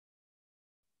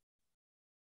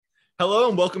Hello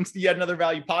and welcome to the Yet Another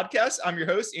Value podcast. I'm your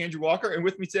host, Andrew Walker, and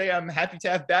with me today, I'm happy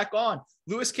to have back on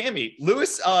Louis Camhi.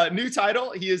 Louis, new title.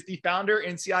 He is the founder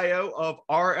and CIO of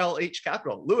RLH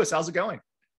Capital. Louis, how's it going?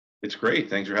 It's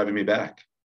great. Thanks for having me back.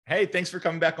 Hey, thanks for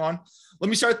coming back on. Let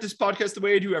me start this podcast the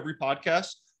way I do every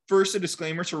podcast. First, a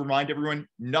disclaimer to remind everyone,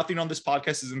 nothing on this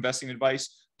podcast is investing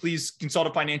advice. Please consult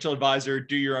a financial advisor,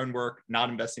 do your own work,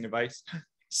 not investing advice.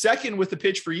 Second, with the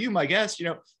pitch for you, my guest,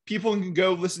 people can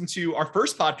go listen to our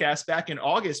first podcast back in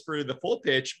August for the full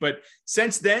pitch. But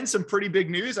since then, some pretty big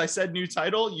news. I said new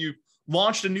title. You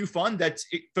launched a new fund that's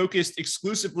focused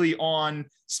exclusively on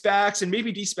SPACs and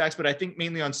maybe deSPACs, but I think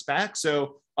mainly on SPACs.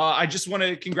 So I just want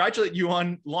to congratulate you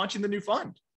on launching the new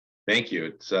fund. Thank you.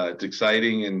 It's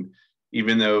exciting. And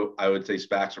even though I would say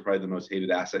SPACs are probably the most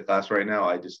hated asset class right now,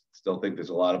 I just still think there's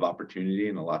a lot of opportunity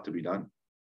and a lot to be done.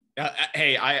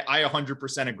 Hey, I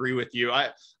 100% agree with you.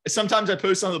 Sometimes I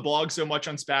post on the blog so much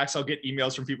on SPACs, I'll get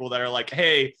emails from people that are like,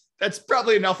 hey, that's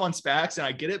probably enough on SPACs. And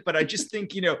I get it. But I just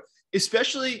think,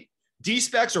 especially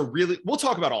deSPACs are really, we'll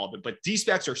talk about all of it, but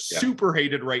deSPACs are super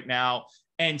hated right now.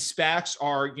 And SPACs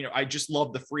are, I just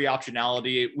love the free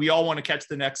optionality. We all want to catch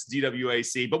the next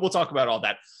DWAC, but we'll talk about all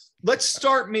that. Let's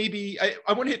start maybe,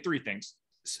 I want to hit three things.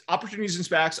 Opportunities in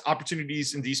SPACs,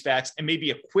 opportunities in deSPACs, and maybe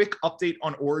a quick update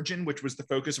on ORGN, which was the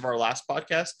focus of our last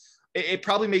podcast. It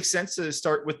probably makes sense to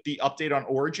start with the update on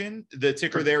ORGN. The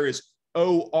ticker there is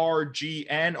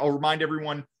ORGN. I'll remind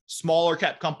everyone, smaller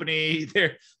cap company.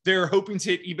 They're hoping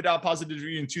to hit EBITDA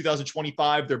positivity in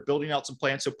 2025. They're building out some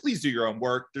plans. So please do your own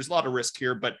work. There's a lot of risk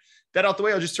here, but that out the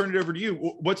way, I'll just turn it over to you.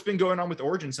 What's been going on with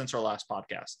ORGN since our last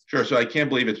podcast? Sure. So I can't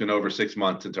believe it's been over 6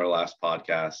 months since our last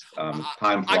podcast.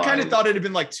 Time flies. I kind of thought it had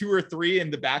been like 2 or 3 in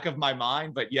the back of my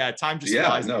mind, but yeah, time just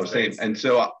flies. No, same. And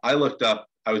so I looked up,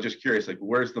 I was just curious, like,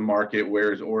 where's the market?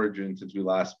 Where's ORGN since we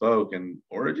last spoke? And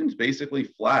ORGN's basically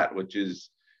flat, which is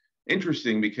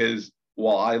interesting because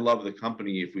while I love the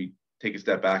company, if we take a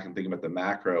step back and think about the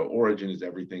macro, ORGN is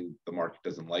everything the market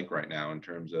doesn't like right now in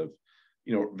terms of,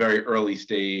 very early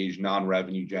stage,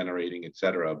 non-revenue generating, et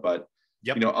cetera. But,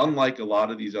 unlike a lot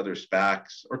of these other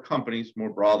SPACs or companies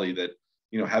more broadly that,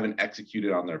 haven't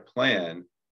executed on their plan,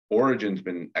 ORGN's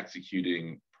been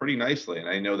executing pretty nicely. And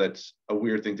I know that's a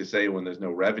weird thing to say when there's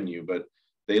no revenue, but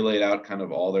they laid out kind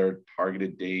of all their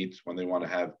targeted dates when they want to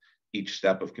have each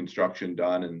step of construction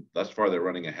done. And thus far, they're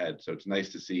running ahead. So it's nice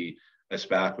to see a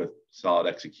SPAC with solid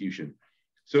execution.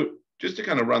 So just to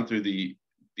kind of run through the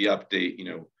update,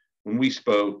 when we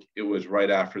spoke, it was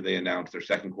right after they announced their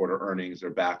second quarter earnings.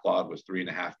 Their backlog was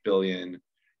 $3.5 billion,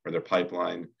 or their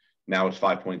pipeline. Now it's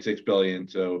 $5.6 billion.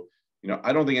 So,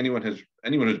 I don't think anyone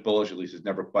who's bullish at least has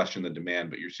never questioned the demand,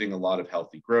 but you're seeing a lot of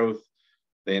healthy growth.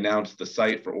 They announced the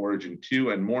site for ORGN 2,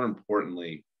 and more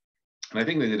importantly, and I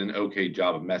think they did an okay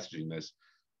job of messaging this,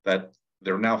 that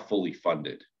they're now fully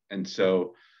funded. And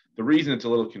so the reason it's a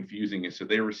little confusing is so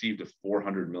they received a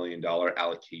 $400 million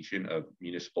allocation of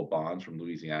municipal bonds from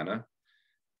Louisiana.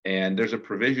 And there's a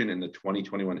provision in the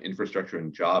 2021 Infrastructure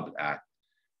and Jobs Act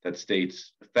that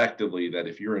states effectively that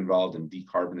if you're involved in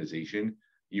decarbonization,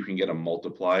 you can get a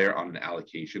multiplier on an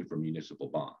allocation for municipal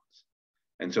bonds.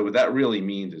 And so what that really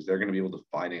means is they're going to be able to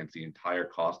finance the entire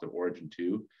cost of ORGN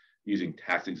 2 using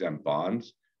tax-exempt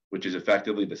bonds, which is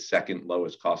effectively the second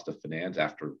lowest cost of finance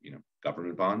after,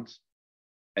 government bonds.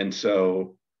 And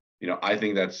so, I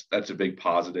think that's a big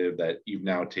positive that you've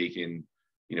now taken,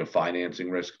 financing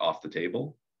risk off the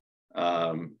table.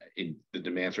 The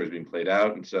demand story is being played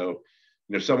out. And so,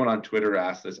 someone on Twitter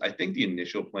asked this. I think the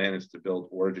initial plan is to build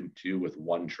ORGN 2 with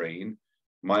one train.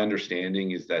 My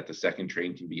understanding is that the second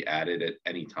train can be added at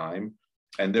any time.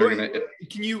 And they're going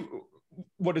to...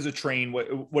 What is a train?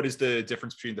 What is the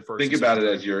difference between the first? Think about it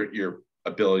as your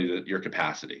ability, your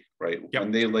capacity, right? Yep.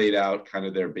 When they laid out kind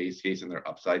of their base case and their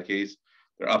upside case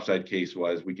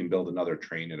was we can build another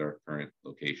train at our current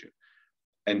location.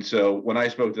 And so when I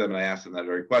spoke to them and I asked them that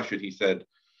very question, they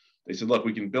said, look,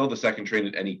 we can build a second train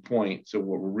at any point. So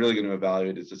what we're really going to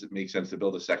evaluate is, does it make sense to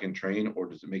build a second train, or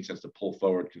does it make sense to pull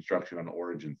forward construction on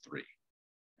ORGN 3?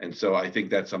 And so I think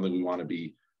that's something we want to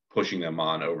be pushing them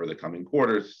on over the coming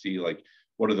quarters to see, like,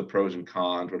 what are the pros and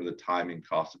cons, what are the timing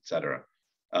costs, et cetera.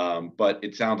 But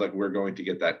it sounds like we're going to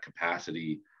get that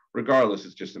capacity regardless.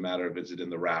 It's just a matter of, is it in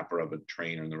the wrapper of a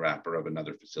train or in the wrapper of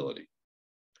another facility?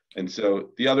 And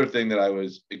so the other thing that I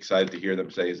was excited to hear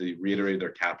them say is they reiterated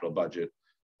their capital budget.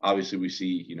 Obviously, we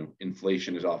see,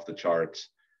 inflation is off the charts.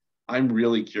 I'm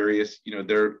really curious,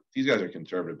 these guys are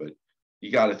conservative, but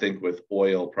you got to think with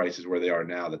oil prices where they are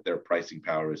now that their pricing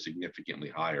power is significantly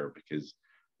higher because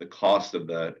the cost of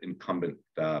the incumbent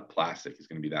plastic is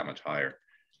going to be that much higher.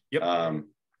 Yep.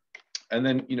 And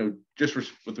then, just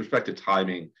with respect to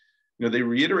timing, they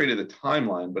reiterated the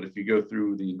timeline, but if you go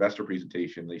through the investor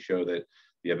presentation, they show that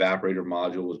the evaporator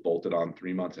module was bolted on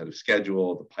 3 months ahead of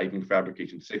schedule, the piping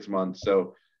fabrication 6 months.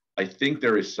 So I think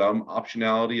there is some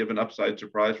optionality of an upside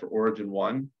surprise for Origin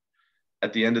 1.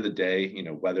 At the end of the day,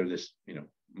 whether this,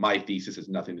 my thesis has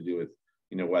nothing to do with,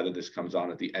 whether this comes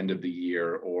on at the end of the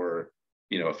year or,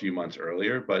 a few months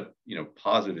earlier, but,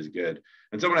 positive is good.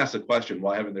 And someone asked the question,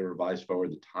 why haven't they revised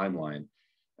forward the timeline?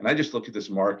 And I just look at this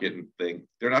market and think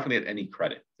they're not going to get any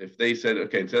credit. If they said,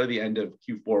 okay, instead of the end of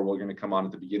Q4, we're going to come on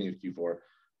at the beginning of Q4,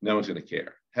 no one's going to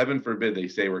care. Heaven forbid they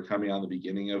say we're coming on the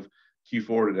beginning of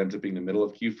Q4 and it ends up being the middle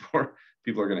of Q4.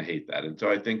 People are going to hate that. And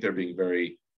so I think they're being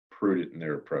very prudent in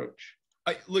their approach.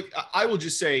 I will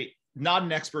just say, not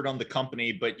an expert on the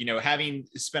company, but, having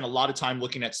spent a lot of time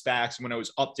looking at SPACs when I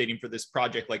was updating for this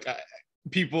project,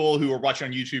 people who are watching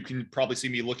on YouTube can probably see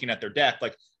me looking at their deck.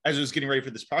 As I was getting ready for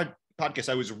this podcast,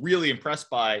 I was really impressed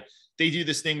by, they do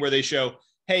this thing where they show,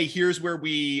 hey, here's where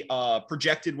we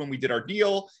projected when we did our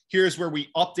deal. Here's where we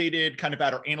updated kind of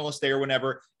at our analyst day or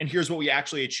whenever. And here's what we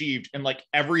actually achieved. And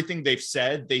everything they've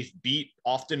said, they've beat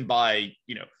often by,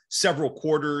 several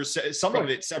quarters, some of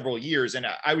it several years. And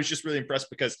I was just really impressed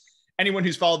because anyone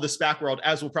who's followed the SPAC world,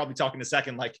 as we'll probably talk in a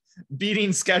second,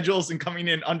 beating schedules and coming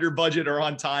in under budget or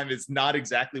on time is not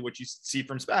exactly what you see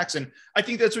from SPACs. And I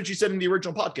think that's what you said in the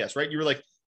original podcast, right? You were like,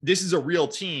 this is a real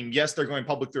team. Yes, they're going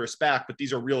public through a SPAC, but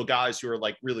these are real guys who are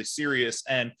really serious.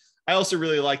 And I also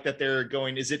really like that they're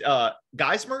going, is it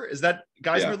Geismar? Is that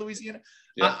Geismar, Louisiana?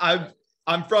 Yeah.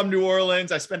 I'm from New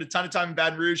Orleans. I spent a ton of time in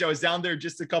Baton Rouge. I was down there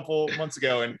just a couple months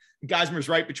ago, and Geismar's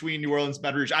right between New Orleans and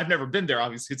Baton Rouge. I've never been there.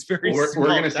 Obviously, it's very. Well, we're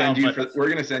going to send you. We're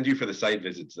going to send you for the site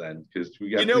visits then, because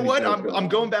we got. You know what? I'm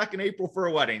going back in April for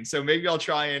a wedding, so maybe I'll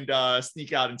try and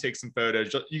sneak out and take some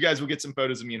photos. You guys will get some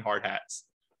photos of me in hard hats.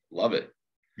 Love it.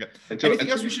 Yeah. Anything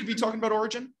else we should be talking about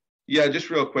Origin? Yeah, just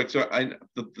real quick. So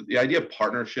the idea of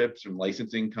partnerships and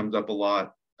licensing comes up a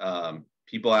lot.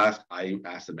 People ask. I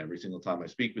ask them every single time I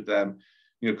speak with them.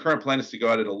 Current plan is to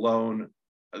go at it alone.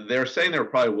 They're saying there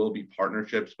probably will be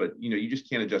partnerships, but you just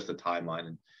can't adjust the timeline.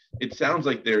 And it sounds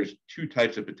like there's two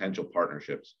types of potential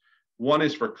partnerships. One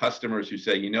is for customers who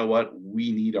say, you know what,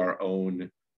 we need our own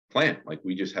plant.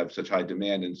 We just have such high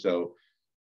demand. And so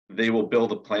they will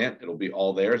build a plant. It'll be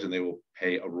all theirs, and they will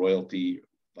pay a royalty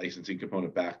licensing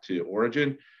component back to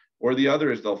Origin. Or the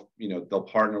other is they'll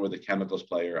partner with a chemicals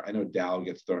player. I know Dow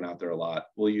gets thrown out there a lot.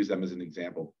 We'll use them as an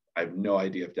example. I have no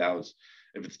idea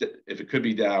if it could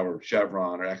be Dow or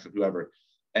Chevron or Exxon, whoever.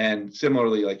 And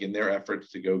similarly, in their efforts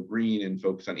to go green and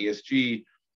focus on ESG,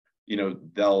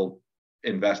 they'll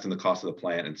invest in the cost of the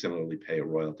plant and similarly pay a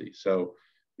royalty. So,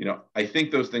 I think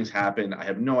those things happen. I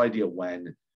have no idea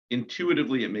when.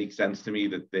 Intuitively, it makes sense to me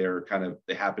that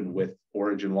they happen with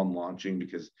Origin 1 launching,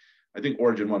 because I think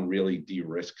Origin 1 really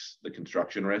de-risks the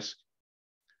construction risk.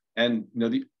 And,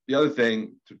 the other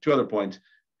thing, two other points,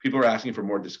 people are asking for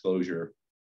more disclosure.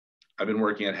 I've been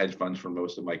working at hedge funds for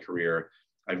most of my career.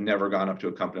 I've never gone up to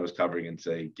a company I was covering and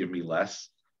say, give me less.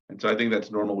 And so I think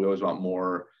that's normal. We always want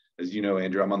more. As you know,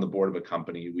 Andrew, I'm on the board of a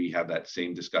company. We have that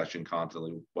same discussion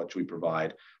constantly. What should we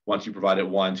provide? Once you provide it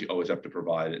once, you always have to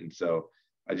provide it. And so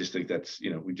I just think that's,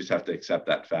 we just have to accept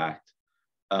that fact.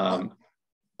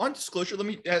 On disclosure, let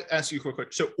me ask you a quick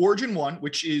question. So Origin 1,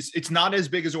 it's not as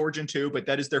big as Origin 2, but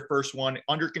that is their first one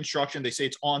under construction. They say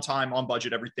it's on time, on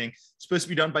budget, everything. It's supposed to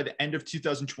be done by the end of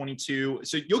 2022.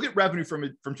 So you'll get revenue from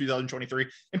 2023,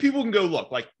 and people can go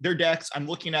look their decks. I'm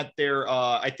looking at their,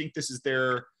 I think this is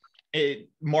their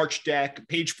March deck,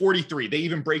 page 43. They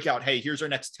even break out, hey, here's our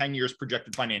next 10 years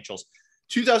projected financials.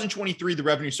 2023, the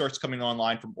revenue starts coming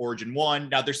online from Origin 1.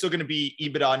 Now, they're still going to be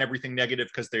EBITDA and everything negative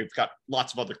because they've got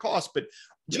lots of other costs. But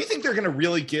do you think they're going to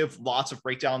really give lots of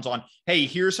breakdowns on, hey,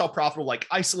 here's how profitable,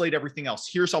 isolate everything else.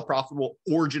 Here's how profitable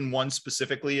Origin 1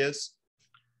 specifically is?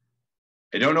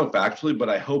 I don't know factually, but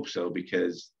I hope so,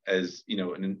 because as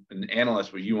an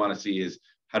analyst, what you want to see is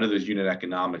how do those unit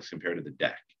economics compare to the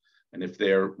deck? And if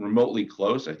they're remotely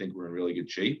close, I think we're in really good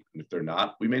shape. And if they're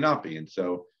not, we may not be. And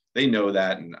so they know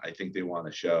that, and I think they want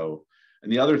to show.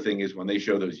 And the other thing is when they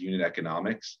show those unit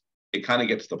economics, it kind of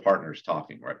gets the partners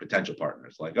talking, right? Potential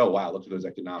partners, oh, wow, look at those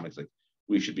economics.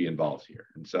 We should be involved here.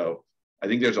 And so I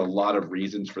think there's a lot of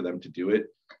reasons for them to do it.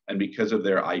 And because of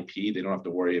their IP, they don't have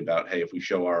to worry about, hey, if we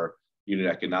show our unit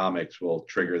economics, we'll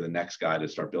trigger the next guy to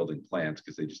start building plants,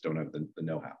 because they just don't have the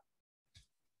know-how.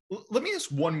 Let me ask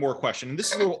one more question. And this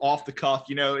is a little off the cuff.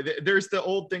 There's the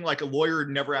old thing, a lawyer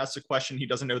never asks a question he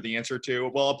doesn't know the answer to.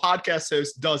 Well, a podcast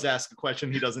host does ask a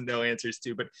question he doesn't know answers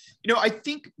to. But, I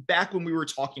think back when we were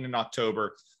talking in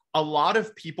October, a lot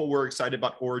of people were excited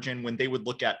about Origin when they would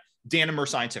look at, Danimer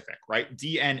Scientific, right?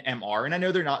 DNMR. And I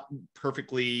know they're not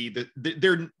perfectly,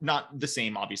 they're not the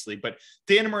same, obviously, but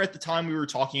Danimer at the time we were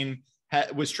talking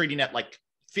was trading at like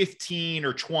 15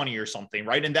 or 20 or something,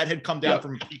 right? And that had come down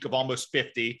from a peak of almost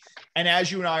 50. And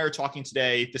as you and I are talking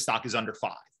today, the stock is under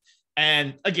 5.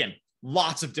 And again,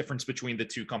 lots of difference between the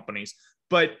two companies.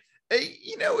 But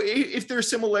if there's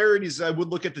similarities, I would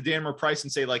look at the Danimer price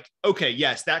and say like, okay,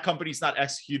 yes, that company's not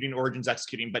executing, Origin's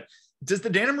executing, but does the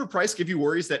Danimer price give you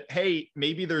worries that, hey,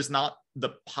 maybe there's not the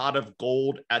pot of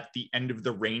gold at the end of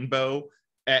the rainbow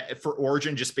for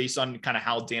Origin, just based on kind of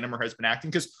how Danimer has been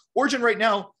acting? Because Origin right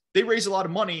now, they raise a lot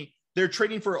of money. They're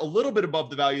trading for a little bit above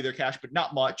the value of their cash, but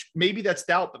not much. Maybe that's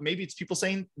doubt, but maybe it's people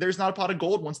saying there's not a pot of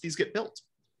gold once these get built.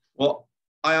 Well,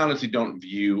 I honestly don't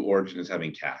view Origin as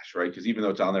having cash, right? Because even though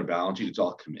it's on their balance sheet, it's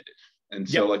all committed. And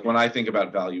so like when I think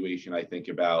about valuation, I think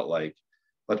about like,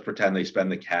 let's pretend they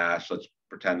spend the cash. Let's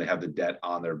pretend they have the debt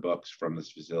on their books from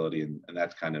this facility. And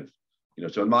that's kind of,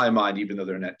 so in my mind, even though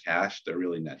they're net cash, they're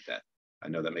really net debt. I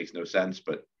know that makes no sense,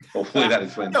 but hopefully that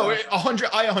explains. No, I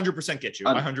 100% get you.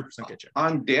 I 100% get you.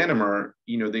 On Danimer,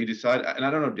 they decided, and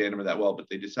I don't know Danimer that well, but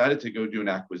they decided to go do an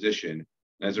acquisition.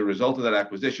 And as a result of that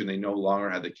acquisition, they no longer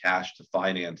had the cash to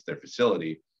finance their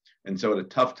facility. And so at a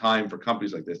tough time for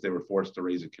companies like this, they were forced to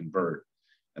raise a convert.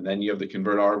 And then you have the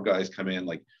convert arb guys come in.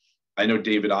 Like, I know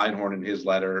David Einhorn in his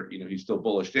letter, he's still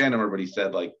bullish Danimer, but he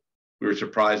said like, we were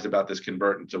surprised about this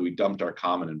convert. And so we dumped our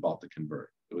common and bought the convert.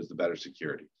 It was the better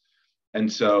security. And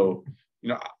so,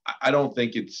 I don't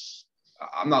think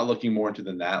I'm not looking more into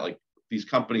than that. Like, these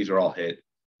companies are all hit.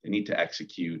 They need to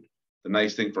execute. The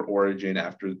nice thing for Origin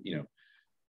after,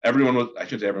 everyone was, I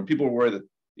shouldn't say everyone, people were worried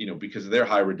that, because of their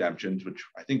high redemptions, which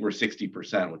I think were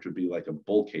 60%, which would be like a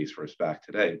bull case for a SPAC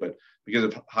today. But because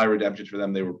of high redemptions for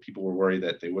them, people were worried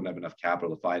that they wouldn't have enough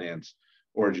capital to finance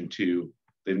Origin 2.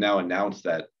 They've now announced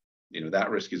that, that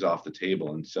risk is off the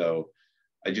table. And so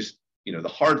I just, the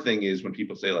hard thing is when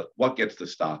people say, like, what gets the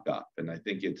stock up? And I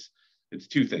think it's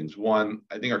two things. One,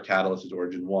 I think our catalyst is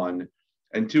Origin 1,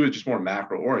 and 2, it's just more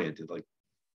macro oriented. Like,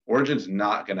 Origin's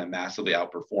not going to massively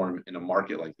outperform in a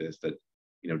market like this that,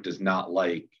 does not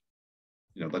like,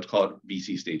 let's call it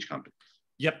VC stage companies.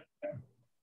 Yep.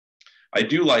 I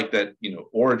do like that,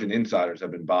 Origin insiders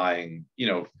have been buying,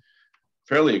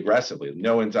 fairly aggressively.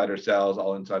 No insider sells,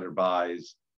 all insider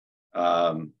buys.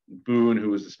 Boone,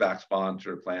 who was the SPAC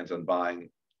sponsor, plans on buying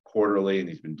quarterly, and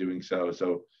he's been doing so.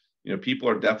 So, people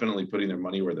are definitely putting their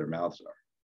money where their mouths are.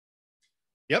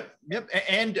 Yep.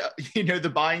 And, the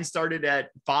buying started at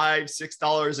 $5,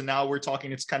 $6, and now we're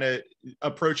talking, it's kind of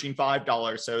approaching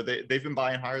 $5. So they've been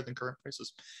buying higher than current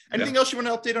prices. Anything else you want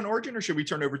to update on Origin, or should we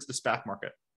turn over to the SPAC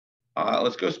market?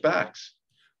 Let's go SPACs.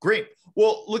 Great.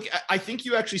 Well, look, I think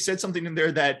you actually said something in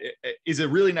there that is a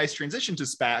really nice transition to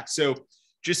SPAC. So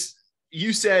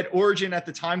you said Origin at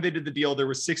the time they did the deal, there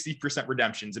was 60%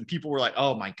 redemptions, and people were like,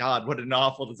 oh my God, what an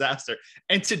awful disaster.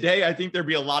 And today, I think there'd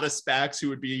be a lot of SPACs who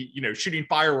would be, shooting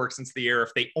fireworks into the air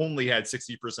if they only had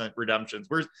 60% redemptions.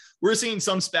 We're seeing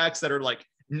some SPACs that are like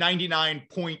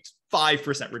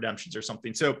 99.5% redemptions or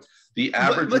something. So the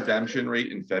average redemption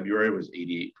rate in February was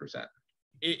 88%.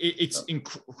 It's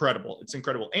incredible. It's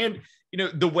incredible. And,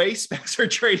 the way SPACs are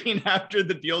trading after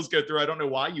the deals go through, I don't know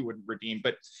why you wouldn't redeem,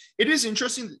 but it is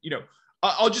interesting.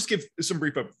 I'll just give some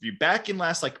brief overview. Back in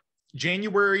last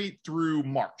January through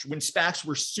March, when SPACs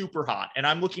were super hot, and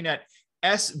I'm looking at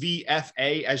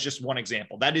SVFA as just one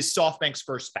example. That is SoftBank's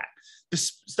first SPAC. The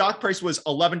stock price was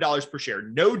 $11 per share.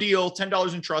 No deal,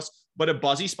 $10 in trust, but a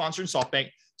buzzy sponsor in SoftBank.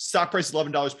 Stock price is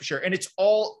 $11 per share. And it's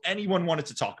all anyone wanted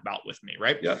to talk about with me,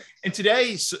 right? Yeah. And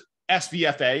today's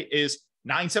SVFA is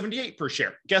 $9.78 per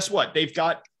share. Guess what? They've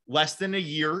got less than a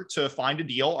year to find a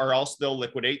deal, or else they'll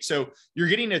liquidate. So you're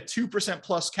getting a 2%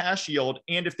 plus cash yield.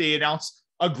 And if they announce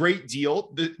a great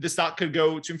deal, the stock could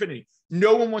go to infinity.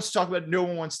 No one wants to talk about it. No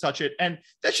one wants to touch it. And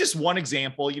that's just one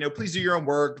example. Please do your own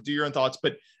work, do your own thoughts.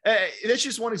 But that's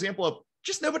just one example of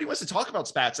just nobody wants to talk about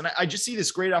SPACs. And I just see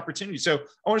this great opportunity. So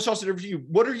I want to toss it over to you.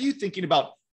 What are you thinking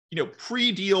about,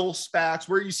 pre-deal SPACs?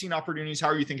 Where are you seeing opportunities? How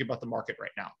are you thinking about the market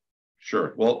right now?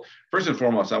 Sure. Well, first and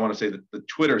foremost, I want to say that the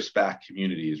Twitter SPAC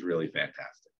community is really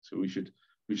fantastic. So we should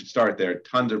start there.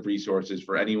 Tons of resources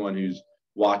for anyone who's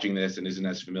watching this and isn't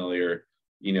as familiar.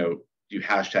 Do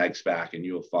hashtag SPAC, and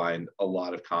you'll find a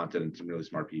lot of content and some really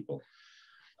smart people.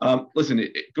 Listen,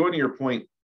 going to your point,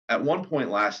 at one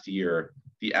point last year,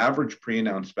 the average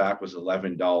pre-announced SPAC was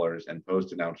 $11 and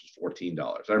post-announced was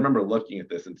 $14. I remember looking at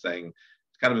this and saying,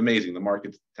 it's kind of amazing. The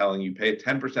market's telling you pay a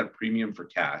 10% premium for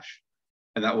cash,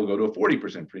 and that will go to a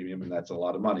 40% premium, and that's a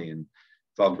lot of money, and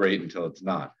it's all great until it's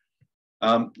not.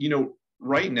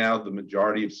 Right now, the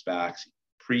majority of SPACs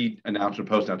pre-announcement,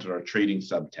 post-announcement are trading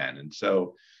sub 10. And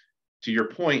so to your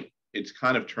point, it's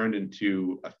kind of turned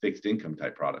into a fixed income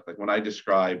type product. Like when I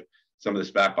describe some of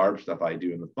the SPAC ARB stuff I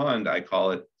do in the fund, I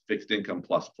call it fixed income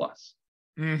plus plus.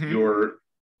 Mm-hmm. You're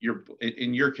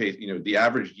in your case, the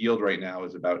average yield right now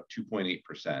is about 2.8%.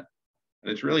 And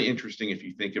it's really interesting if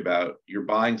you think about you're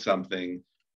buying something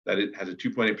that it has a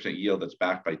 2.8% yield that's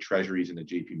backed by treasuries in a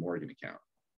JP Morgan account.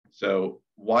 So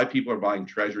why people are buying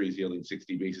treasuries yielding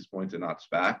 60 basis points and not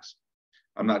SPACs,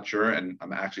 I'm not sure. And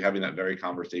I'm actually having that very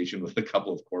conversation with a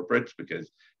couple of corporates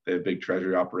because they have big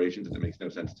treasury operations and it makes no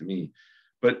sense to me.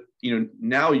 But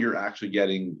now you're actually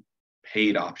getting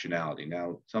paid optionality.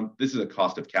 Now, this is a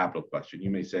cost of capital question. You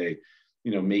may say,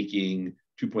 making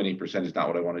 2.8% is not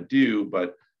what I want to do,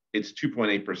 but it's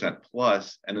 2.8%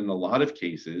 plus. And in a lot of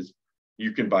cases,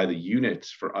 you can buy the units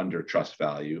for under trust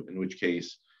value, in which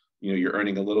case, you're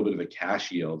earning a little bit of a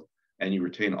cash yield and you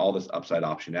retain all this upside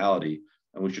optionality.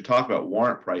 And we should talk about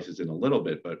warrant prices in a little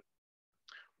bit, but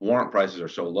warrant prices are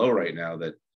so low right now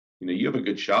that, you have a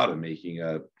good shot of making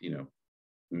a,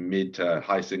 mid to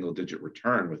high single digit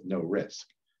return with no risk.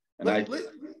 And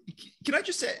can I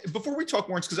just say, before we talk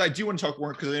warrants, because I do want to talk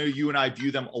warrants, because I know you and I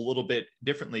view them a little bit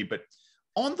differently, but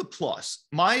on the plus,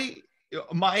 my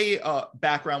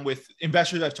background with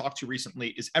investors I've talked to recently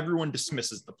is everyone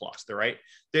dismisses the plus. They're right.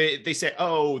 They say,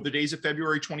 oh, the days of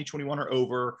February 2021 are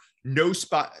over. No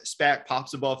SPAC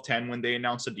pops above 10 when they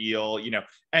announce a deal,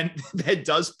 and that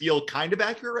does feel kind of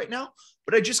accurate right now.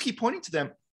 But I just keep pointing to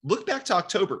them. Look back to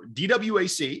October,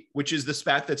 DWAC, which is the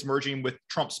SPAC that's merging with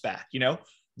Trump SPAC,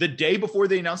 the day before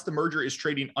they announced the merger is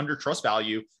trading under trust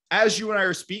value. As you and I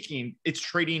are speaking, it's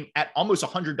trading at almost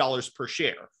 $100 per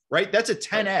share, right? That's a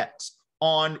 10X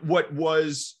on what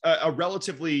was a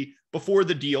relatively, before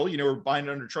the deal, we're buying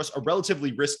under trust, a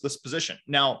relatively riskless position.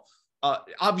 Now,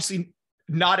 obviously,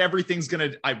 not everything's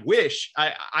going to, I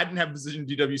didn't have a position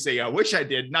in DWAC. I wish I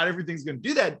did. Not everything's going to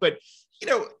do that. But,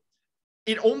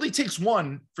 it only takes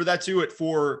one for that to do it,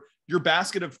 for your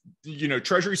basket of,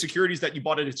 treasury securities that you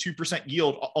bought at a 2%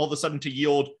 yield, all of a sudden to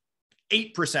yield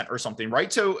 8% or something,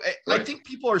 right? So right. I think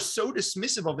people are so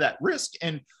dismissive of that risk.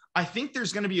 And I think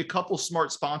there's going to be a couple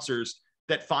smart sponsors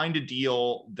that find a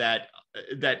deal that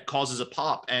causes a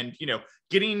pop and,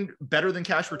 getting better than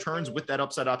cash returns with that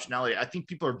upside optionality. I think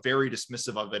people are very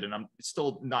dismissive of it, and I'm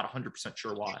still not 100%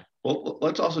 sure why. Well,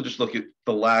 let's also just look at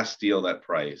the last deal that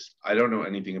priced. I don't know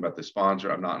anything about the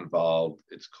sponsor. I'm not involved.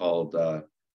 It's called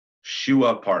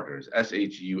Shua Partners,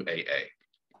 SHUAA.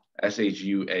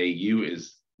 SHUAU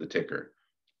is the ticker.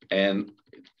 And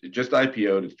it just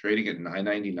IPO'd. It's trading at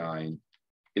 $9.99.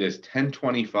 It is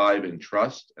 $10.25 in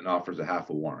trust and offers a half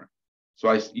a warrant.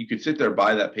 So you could sit there,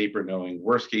 buy that paper knowing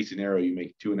worst case scenario, you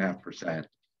make 2.5%.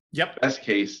 Yep. Best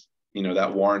case,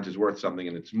 that warrant is worth something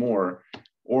and it's more.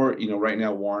 Or, right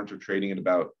now warrants are trading at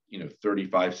about,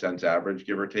 35 cents average,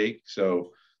 give or take.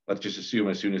 So let's just assume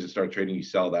as soon as it starts trading, you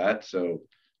sell that. So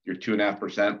your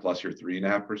 2.5% plus your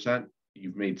 3.5%,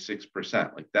 you've made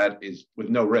 6%. Like that is with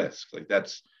no risk. Like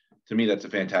to me, that's a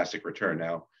fantastic return.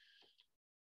 Now,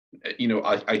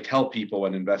 I tell people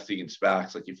when investing in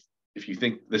SPACs, like if you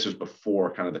think this was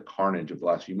before kind of the carnage of the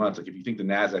last few months, like if you think the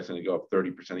NASDAQ's going to go up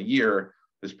 30% a year,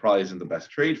 this probably isn't the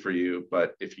best trade for you.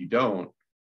 But if you don't,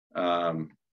 I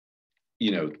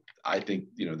think,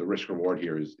 the risk reward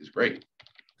here is great.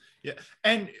 Yeah.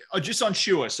 And just on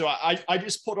Shua. So I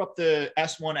just pulled up the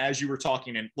S1 as you were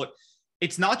talking, and look,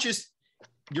 it's not just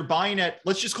you're buying at,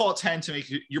 let's just call it 10 to make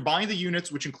it, you're buying the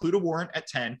units, which include a warrant at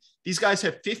 10. These guys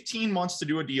have 15 months to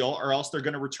do a deal or else they're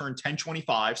going to return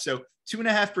 10.25. So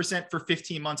 2.5% for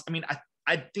 15 months. I mean,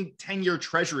 I think 10-year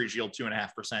treasuries yield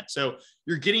 2.5%. So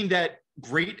you're getting that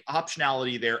great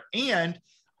optionality there. And,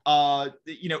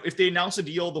 if they announce a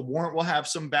deal, the warrant will have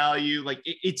some value. Like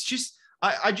it's just,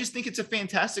 I just think it's a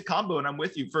fantastic combo. And I'm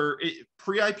with you for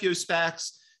pre-IPO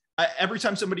SPACs. Every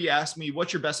time somebody asks me,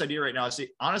 what's your best idea right now? I say,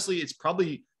 honestly, it's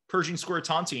probably Pershing Square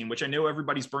Tontine, which I know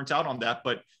everybody's burnt out on that,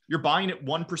 but you're buying it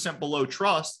 1% below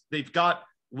trust. They've got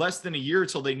less than a year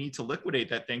till they need to liquidate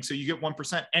that thing. So you get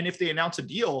 1%. And if they announce a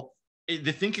deal,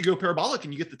 the thing could go parabolic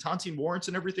and you get the Tontine warrants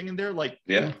and everything in there. Like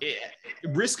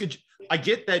risk, I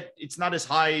get that it's not as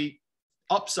high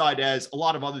upside as a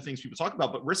lot of other things people talk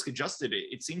about, but risk adjusted,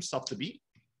 it seems tough to beat.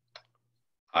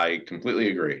 I completely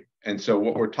agree. And so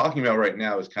what we're talking about right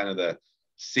now is kind of the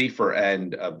safer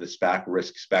end of the SPAC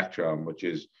risk spectrum, which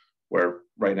is where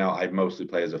right now I mostly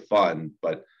play as a fund,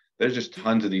 but there's just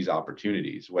tons of these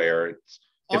opportunities where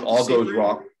if all goes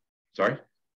wrong. Sorry?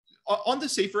 On the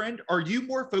safer end, are you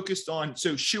more focused on,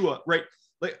 so Shua, right?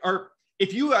 Like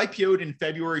if you IPO'd in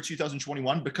February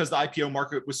 2021, because the IPO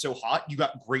market was so hot, you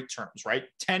got great terms, right?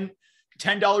 $10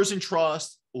 in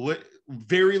trust,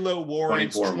 very low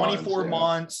warrants, 24 months,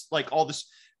 months, like all this.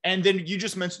 And then you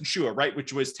just mentioned Shua, right?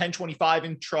 Which was 1025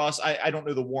 in trust. I don't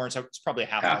know the warrants. It's probably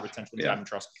half of 1025 in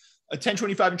trust. A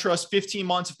 1025 in trust, 15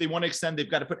 months. If they want to extend,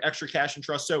 they've got to put extra cash in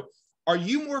trust. So are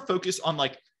you more focused on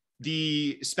like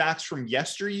the SPACs from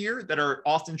yesteryear that are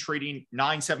often trading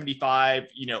 975,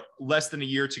 less than a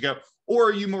year to go? Or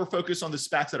are you more focused on the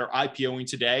SPACs that are IPOing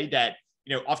today that,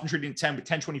 often trading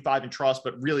 1025 in trust,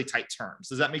 but really tight terms?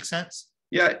 Does that make sense?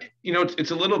 Yeah,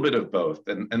 it's a little bit of both.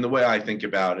 And the way I think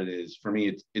about it is, for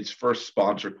me, it's first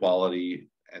sponsor quality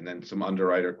and then some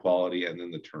underwriter quality and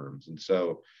then the terms. And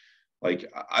so,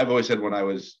 like I've always said, when I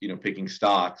was, picking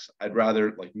stocks, I'd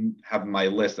rather like have my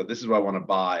list that this is what I want to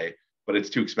buy, but it's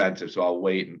too expensive. So I'll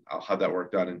wait and I'll have that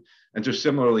work done. And so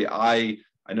similarly, I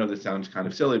know this sounds kind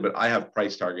of silly, but I have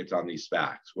price targets on these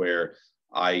SPACs where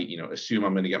I, assume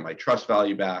I'm going to get my trust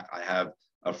value back. I have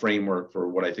a framework for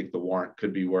what I think the warrant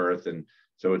could be worth. And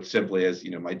so it's simply as,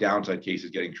 my downside case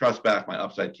is getting trust back. My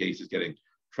upside case is getting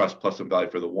trust plus some value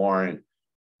for the warrant.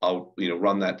 I'll,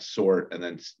 run that sort and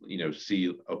then,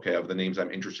 see, okay, of the names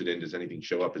I'm interested in, does anything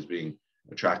show up as being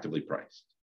attractively priced?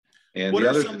 And what the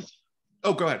are other,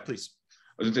 oh, go ahead, please.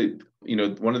 I was going to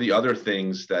say, one of the other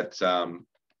things that's,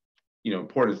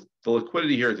 important is the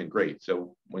liquidity here isn't great.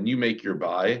 So when you make your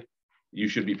buy, you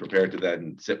should be prepared to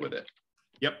then sit with it.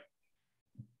 Yep.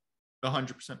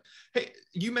 100%. Hey,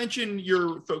 you mentioned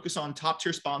your focus on top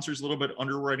tier sponsors, a little bit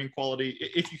underwriting quality.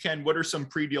 If you can, what are some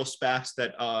pre-deal SPACs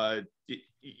that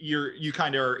you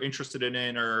kind of are interested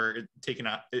in or taking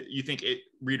out? You think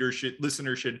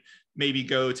listeners should maybe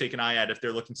go take an eye at if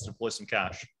they're looking to deploy some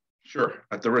cash? Sure.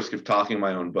 At the risk of talking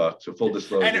my own book, so full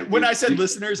disclosure. And when I said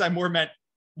listeners, I more meant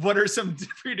what are some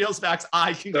pre-deal SPACs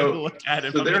I can go look at?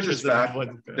 So there's a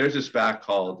SPAC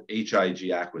called HIG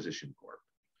Acquisition Corp.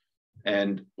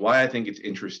 And why I think it's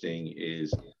interesting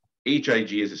is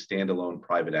HIG is a standalone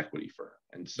private equity firm.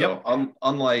 And so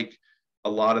unlike a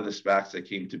lot of the SPACs that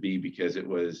came to be because it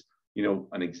was,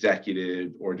 an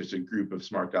executive or just a group of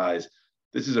smart guys,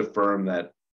 this is a firm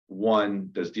that, one,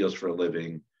 does deals for a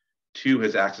living, two,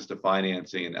 has access to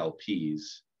financing and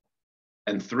LPs,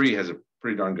 and three, has a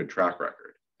pretty darn good track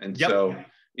record. And so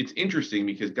it's interesting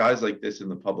because guys like this in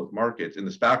the public markets, in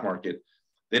the SPAC market,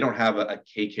 they don't have a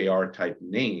KKR type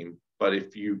name. But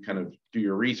if you kind of do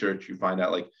your research, you find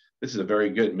out like this is a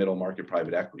very good middle market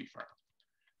private equity firm.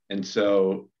 And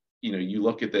so, you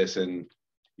look at this and,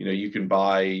 you can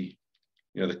buy,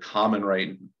 the common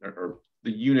right or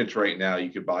the units right now,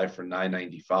 you could buy for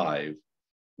 $9.95,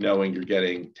 knowing you're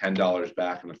getting $10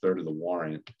 back and a third of the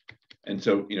warrant. And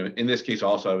so, in this case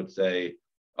also, I would say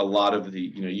a lot of the,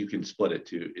 you can split it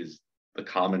to is the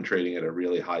common trading at a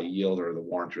really high yield or the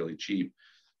warrant's really cheap.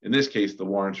 In this case, the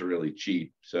warrants are really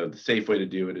cheap. So the safe way to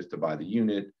do it is to buy the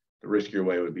unit. The riskier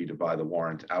way would be to buy the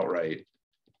warrant outright.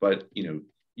 But,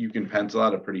 you can pencil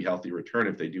out a pretty healthy return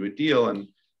if they do a deal. And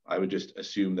I would just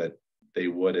assume that they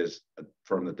would as a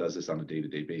firm that does this on a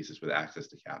day-to-day basis with access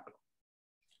to capital.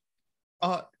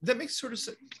 That makes sort of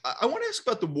sense. I want to ask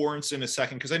about the warrants in a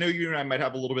second, because I know you and I might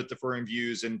have a little bit differing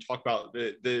views and talk about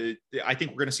I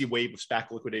think we're going to see a wave of SPAC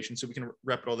liquidation, so we can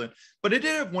wrap it all in. But I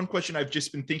did have one question I've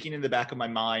just been thinking in the back of my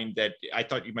mind that I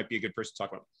thought you might be a good person to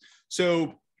talk about.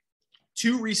 So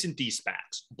two recent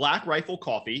deSPACs, Black Rifle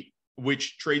Coffee,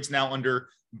 which trades now under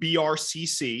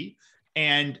BRCC,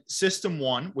 and System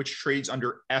One, which trades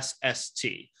under SST.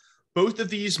 Both of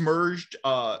these merged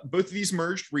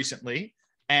recently.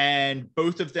 And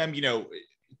both of them,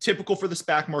 typical for the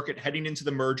SPAC market heading into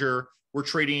the merger, we're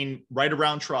trading right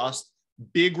around trust,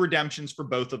 big redemptions for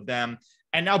both of them.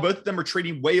 And now both of them are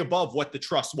trading way above what the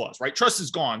trust was, right? Trust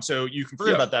is gone. So you can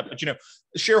forget about that. But,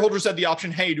 the shareholders had the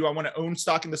option, hey, do I want to own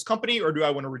stock in this company or do I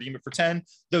want to redeem it for 10?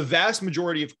 The vast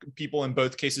majority of people in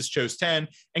both cases chose 10.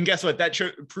 And guess what? That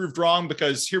proved wrong,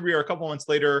 because here we are a couple months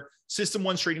later, System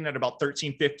One's trading at about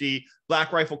 $13.50.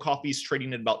 Black Rifle Coffee's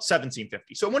trading at about $17.50.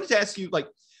 So I wanted to ask you,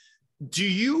 do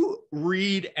you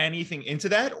read anything into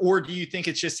that? Or do you think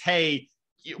it's just, hey,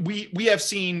 we have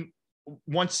seen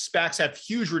once SPACs have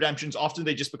huge redemptions, often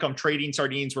they just become trading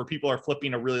sardines where people are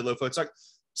flipping a really low float stock.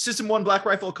 System One, Black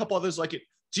Rifle, a couple others like it.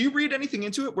 Do you read anything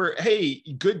into it where, hey,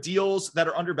 good deals that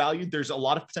are undervalued, there's a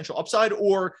lot of potential upside?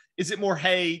 Or is it more,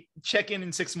 hey, check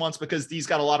in 6 months because these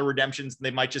got a lot of redemptions and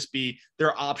they might just be, there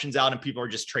are options out and people are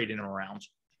just trading them around?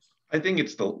 I think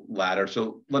it's the latter.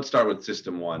 So let's start with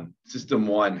System One. System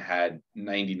One had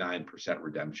 99%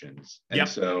 redemptions. And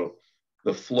so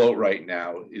the float right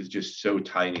now is just so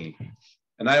tiny.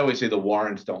 And I always say the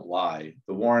warrants don't lie.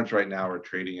 The warrants right now are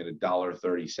trading at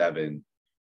 $1.37,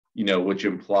 which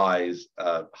implies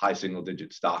a high single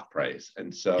digit stock price.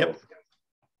 And so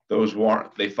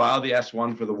they filed the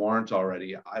S1 for the warrants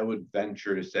already. I would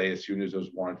venture to say as soon as those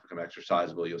warrants become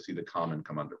exercisable, you'll see the common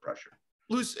come under pressure.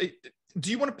 Lewis, do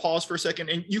you want to pause for a second?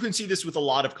 And you can see this with a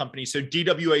lot of companies. So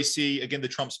DWAC, again, the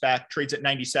Trump SPAC trades at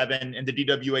 97, and the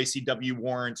DWACW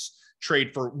warrants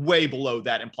trade for way below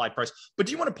that implied price. But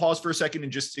do you want to pause for a second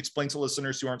and just explain to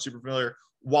listeners who aren't super familiar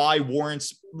why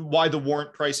the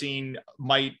warrant pricing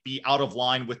might be out of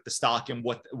line with the stock, and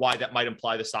why that might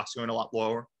imply the stock's going a lot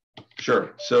lower?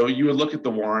 Sure. So you would look at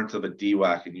the warrants of a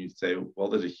DWAC and you'd say, well,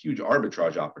 there's a huge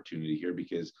arbitrage opportunity here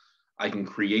because I can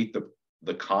create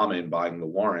the common buying the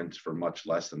warrants for much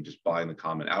less than just buying the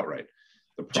common outright.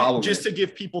 The problem just to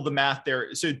give people the math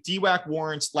there. So DWAC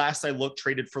warrants, last I looked,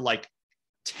 traded for like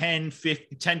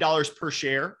 $10 per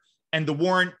share. And the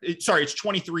warrant, it's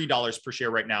 $23 per share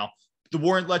right now. The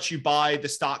warrant lets you buy the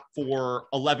stock for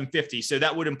 $11.50. So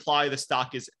that would imply the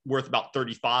stock is worth about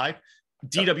 $35.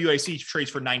 DWAC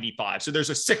trades for $95. So there's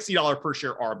a $60 per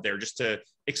share arb there, just to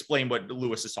explain what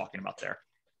Lewis is talking about there.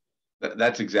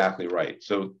 That's exactly right.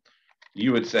 So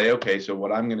you would say, okay, so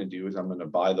what I'm going to do is I'm going to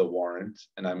buy the warrants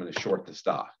and I'm going to short the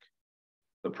stock.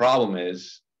 The problem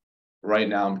is right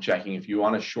now I'm checking, if you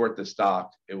want to short the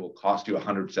stock, it will cost you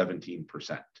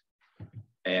 117%.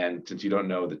 And since you don't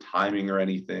know the timing or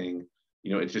anything,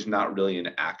 it's just not really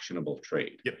an actionable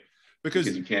trade. Yep.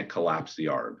 Because you can't collapse the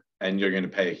arb and you're going to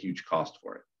pay a huge cost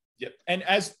for it. Yep. And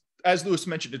as Lewis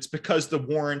mentioned, it's because the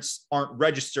warrants aren't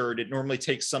registered. It normally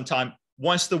takes some time.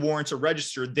 Once the warrants are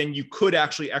registered, then you could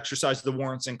actually exercise the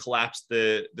warrants and collapse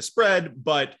the spread.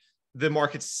 But the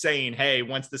market's saying, hey,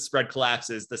 once the spread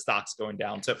collapses, the stock's going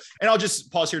down. So, and I'll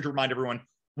just pause here to remind everyone,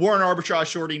 warrant arbitrage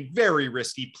shorting, very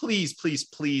risky. Please, please,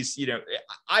 please.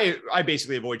 I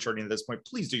basically avoid shorting at this point.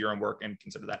 Please do your own work and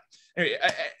consider that. Anyway,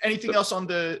 anything else on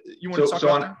you want to talk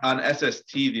about? So on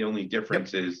SST, the only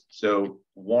difference is, so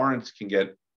warrants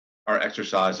are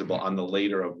exercisable on the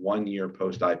later of 1 year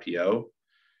post IPO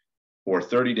or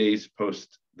 30 days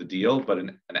post the deal, but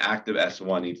an active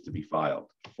S1 needs to be filed.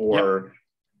 For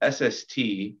SST,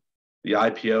 the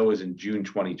IPO is in June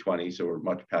 2020, so we're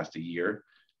much past a year.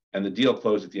 And the deal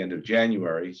closed at the end of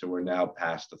January, so we're now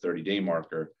past the 30-day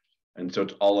marker. And so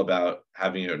it's all about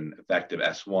having an effective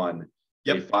S1.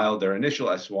 They filed their initial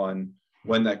S1.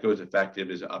 When that goes effective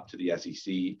is up to the SEC.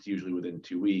 It's usually within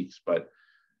 2 weeks. But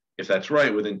if that's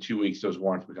right, within 2 weeks, those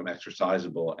warrants become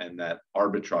exercisable, and that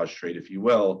arbitrage trade, if you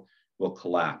will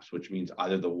collapse, which means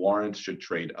either the warrants should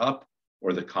trade up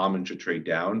or the common should trade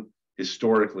down.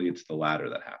 Historically, it's the latter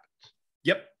that happens.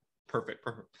 Yep. Perfect.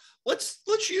 Let's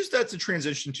use that to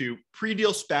transition to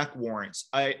pre-deal SPAC warrants.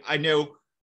 I know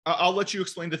I'll let you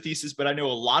explain the thesis, but I know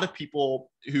a lot of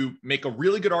people who make a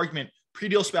really good argument.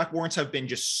 Pre-deal SPAC warrants have been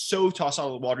just so tossed out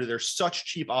of the water. They're such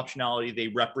cheap optionality. They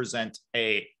represent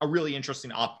a really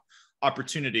interesting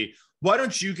opportunity. Why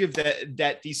don't you give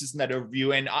that thesis and that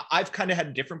overview? And I've kind of had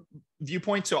a different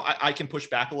viewpoint, so I can push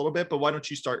back a little bit, but why don't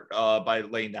you start by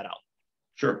laying that out?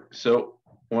 Sure. So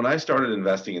when I started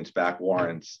investing in SPAC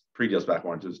warrants, pre-deal SPAC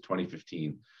warrants, it was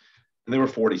 2015, and they were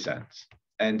 40 cents.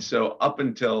 And so up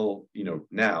until,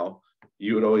 now,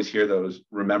 you would always hear those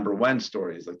remember when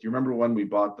stories. Like, do you remember when we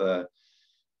bought the,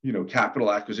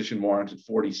 capital acquisition warrants at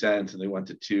 40 cents and they went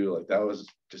to 2? Like, that was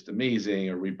just amazing.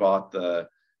 Or we bought the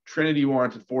Trinity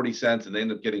warrants at 40 cents and they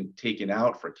ended up getting taken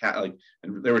out for and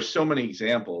there were so many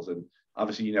examples. And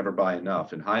obviously you never buy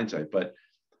enough in hindsight, but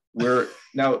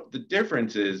now the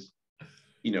difference is,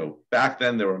 back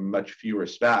then there were much fewer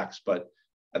SPACs, but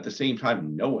at the same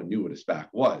time, no one knew what a SPAC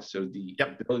was. So the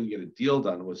ability to get a deal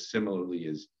done was similarly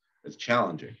as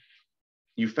challenging.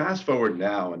 You fast forward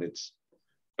now and it's,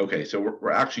 okay, so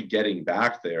we're actually getting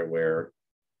back there where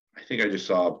I think I just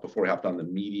saw before I hopped on, the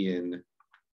median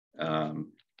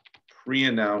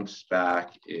pre-announced SPAC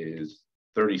is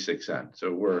 36 cents.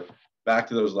 So we're back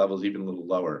to those levels, even a little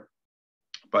lower.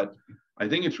 But I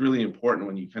think it's really important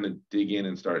when you kind of dig in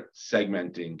and start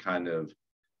segmenting kind of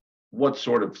what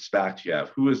sort of SPAC you have,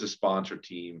 who is the sponsor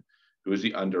team, who is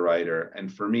the underwriter.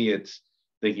 And for me, it's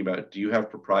thinking about, do you have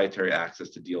proprietary access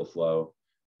to deal flow?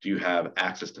 Do you have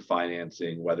access to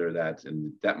financing, whether that's in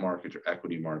the debt markets or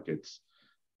equity markets?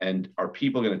 And are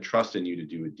people going to trust in you to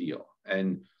do a deal?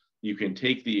 And you can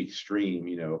take the extreme,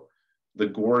 the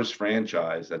Gores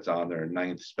franchise that's on their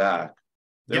 9th SPAC,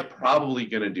 they're probably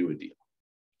going to do a deal.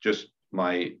 Just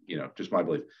my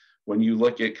belief. When you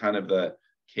look at kind of the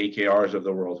KKRs of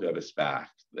the world who have a SPAC,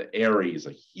 the Ares,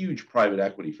 like huge private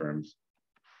equity firms,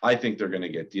 I think they're going to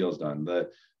get deals done. The,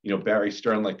 Barry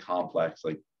Sternlicht complex,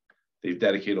 like they've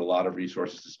dedicated a lot of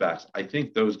resources to SPACs. I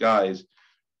think those guys,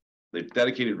 they've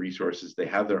dedicated resources. They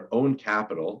have their own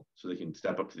capital so they can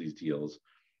step up to these deals.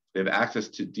 they have access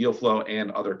to deal flow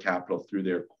and other capital through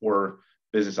their core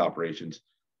business operations.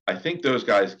 I think those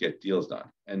guys get deals done.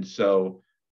 And so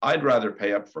I'd rather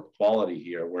pay up for quality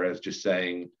here, whereas just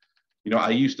saying,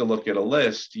 I used to look at a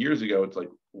list years ago, it's like,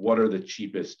 what are the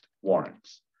cheapest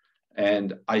warrants?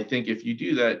 And I think if you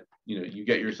do that, you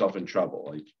get yourself in trouble.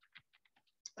 Like,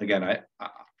 again, I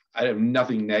have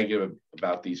nothing negative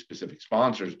about these specific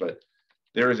sponsors, but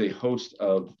there is a host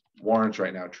of warrants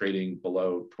right now trading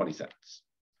below 20 cents.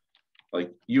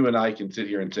 Like, you and I can sit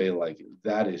here and say, like,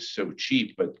 that is so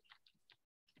cheap, but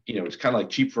it's kind of like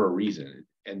cheap for a reason.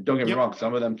 And don't get me wrong,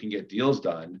 some of them can get deals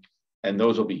done and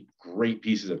those will be great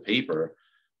pieces of paper.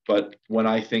 But when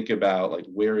I think about, like,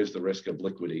 where is the risk of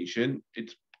liquidation,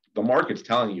 it's the market's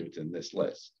telling you it's in this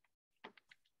list.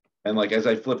 And like, as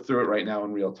I flip through it right now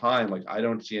in real time, like, I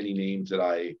don't see any names that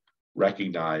I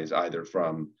recognize either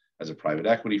from as a private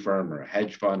equity firm or a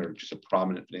hedge fund or just a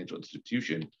prominent financial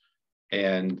institution.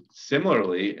 And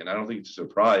similarly, and I don't think it's a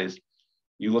surprise,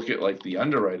 you look at like the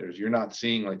underwriters, you're not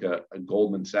seeing like a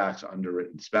Goldman Sachs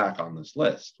underwritten SPAC on this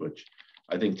list, which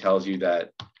I think tells you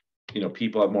that,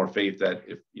 people have more faith that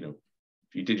if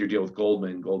you did your deal with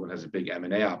Goldman has a big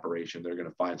M&A operation, they're going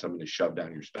to find something to shove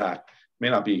down your SPAC. May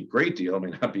not be a great deal,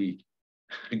 may not be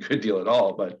a good deal at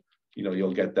all, but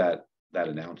you'll get that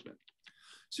announcement.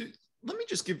 So let me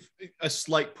just give a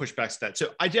slight pushback to that. So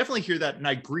I definitely hear that, and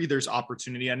I agree there's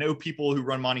opportunity. I know people who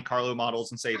run Monte Carlo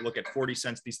models and say, look, at 40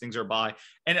 cents, these things are buy.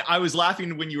 And I was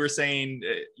laughing when you were saying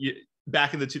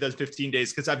back in the 2015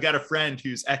 days, because I've got a friend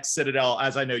who's ex-Citadel,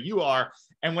 as I know you are.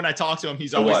 And when I talk to him,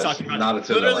 he's always talking about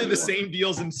literally the same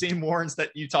deals and same warrants that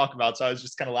you talk about. So I was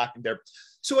just kind of laughing there.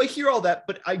 So I hear all that,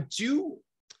 but I do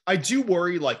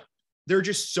worry, like, there are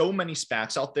just so many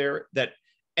SPACs out there that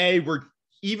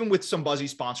even with some buzzy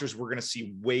sponsors, we're going to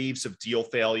see waves of deal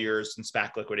failures and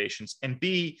SPAC liquidations. And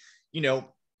B,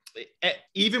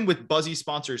 even with buzzy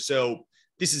sponsors, so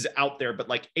this is out there, but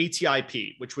like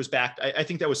ATIP, which was backed, I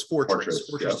think that was Fortress.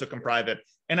 Fortress took them private.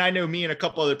 And I know me and a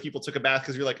couple other people took it back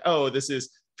because you're like, oh, this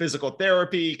is physical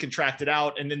therapy, contracted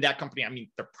out. And then that company, I mean,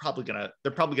 they're probably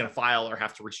gonna file or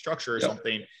have to restructure or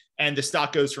something. And the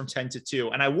stock goes from 10 to 2.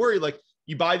 And I worry, like,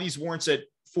 you buy these warrants at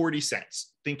 40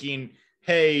 cents thinking,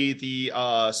 hey, the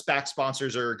SPAC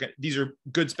sponsors these are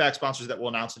good SPAC sponsors that will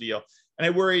announce a deal. And I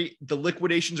worry the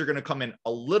liquidations are going to come in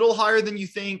a little higher than you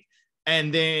think.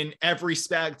 And then every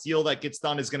SPAC deal that gets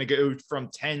done is going to go from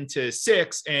 10 to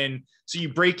 6. And so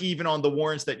you break even on the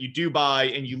warrants that you do buy,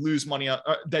 and you lose money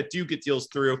that do get deals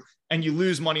through, and you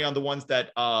lose money on the ones that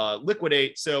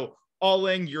liquidate. So all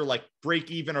in, you're like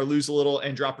break even or lose a little,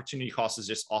 and your opportunity cost is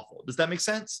just awful. Does that make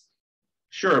sense?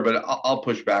 Sure, but I'll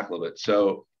push back a little bit.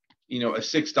 So, a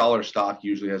 $6 stock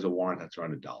usually has a warrant that's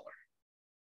around $1.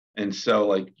 And so,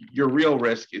 like, your real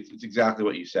risk, it's exactly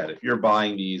what you said. If you're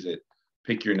buying these at,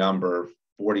 pick your number,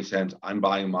 40 cents, I'm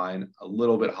buying mine a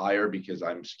little bit higher because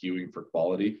I'm skewing for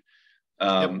quality.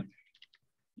 There's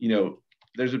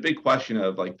a big question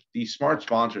of, like, these smart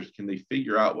sponsors, can they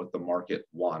figure out what the market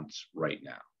wants right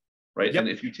now, right? And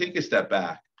if you take a step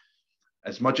back,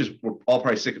 as much as we're all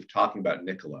probably sick of talking about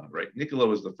Nikola, right? Nikola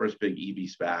was the first big EV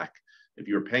SPAC. If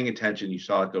you were paying attention, you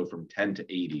saw it go from 10 to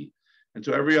 80. And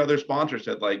so every other sponsor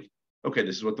said, like, okay,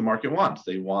 this is what the market wants.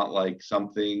 They want, like,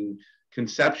 something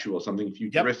conceptual, something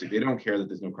futuristic. They don't care that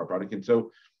there's no car product. And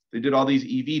so they did all these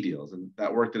EV deals, and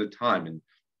that worked at a time. And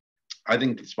I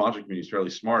think the sponsor community is fairly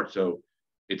smart. So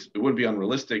it would be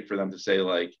unrealistic for them to say,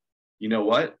 like, you know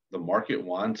what, the market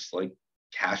wants, like,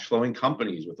 cash flowing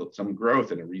companies with some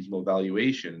growth and a reasonable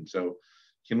valuation. And so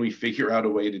can we figure out a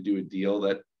way to do a deal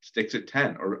that sticks at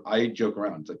 10? Or I joke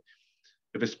around, it's like,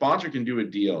 if a sponsor can do a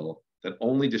deal that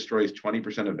only destroys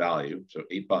 20% of value, so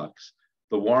 $8,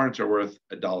 the warrants are worth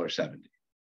 $1.70.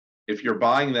 If you're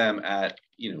buying them at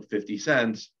 50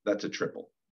 cents, that's a triple.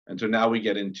 And so now we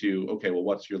get into, okay, well,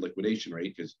 what's your liquidation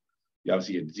rate? Because you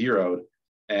obviously had zeroed,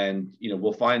 and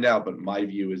we'll find out. But my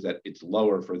view is that it's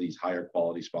lower for these higher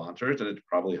quality sponsors, and it's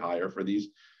probably higher for these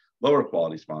lower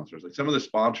quality sponsors. Like some of the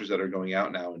sponsors that are going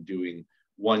out now and doing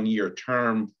 1-year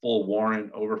term, full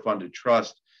warrant, overfunded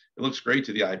trust, it looks great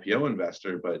to the IPO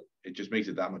investor, but it just makes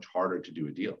it that much harder to do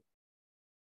a deal.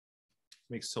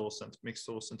 Makes total sense.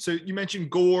 So you mentioned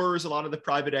Gores, a lot of the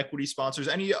private equity sponsors.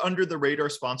 Any under the radar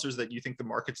sponsors that you think the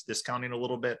market's discounting a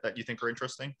little bit that you think are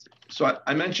interesting? So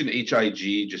I mentioned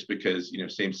HIG just because,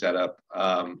 same setup.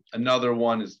 Another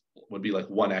one would be like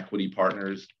One Equity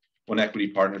Partners. One Equity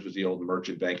Partners was the old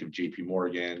merchant bank of JP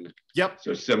Morgan. Yep.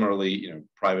 So similarly,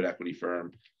 private equity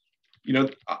firm.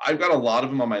 I've got a lot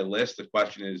of them on my list. The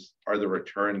question is, are the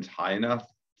returns high enough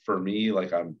for me?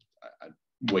 Like I'm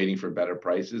waiting for better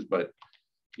prices, but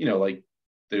like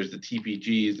there's the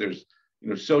TPGs, there's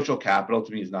social capital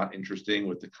to me is not interesting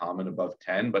with the common above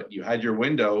 10, but you had your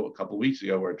window a couple of weeks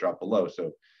ago where it dropped below.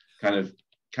 So kind of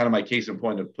my case in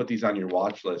point to put these on your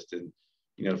watch list. And,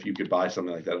 if you could buy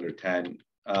something like that under 10,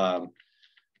 a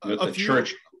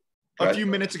few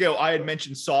minutes ago, I had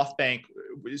mentioned SoftBank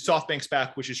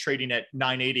SPAC, which is trading at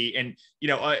 980. And,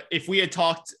 if we had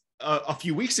talked a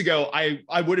few weeks ago,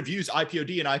 I would have used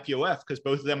IPOD and IPOF because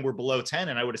both of them were below 10.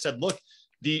 And I would have said, look,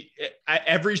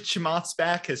 every Chamath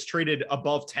SPAC has traded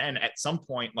above 10 at some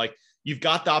point. Like, you've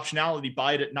got the optionality,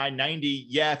 buy it at 990.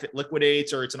 Yeah, if it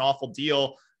liquidates or it's an awful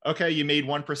deal, okay, you made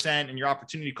 1% and your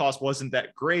opportunity cost wasn't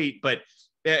that great. But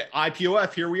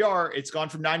IPOF, here we are. It's gone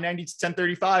from 990 to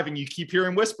 1035, and you keep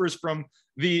hearing whispers from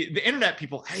the internet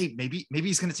people. Hey, maybe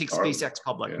he's going to take SpaceX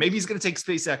public. Yeah. Maybe he's going to take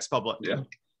SpaceX public. Yeah.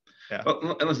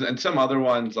 Well, and listen, and some other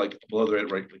ones like below the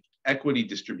right, like equity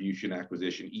distribution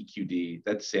acquisition, EQD.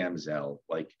 That's Sam Zell.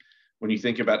 Like, when you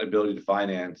think about ability to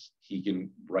finance, he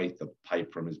can write the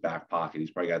pipe from his back pocket.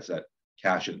 He's probably got that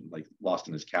cash like lost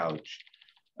in his couch.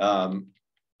 And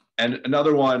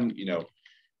another one,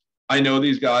 I know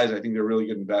these guys. I think they're really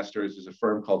good investors. There's a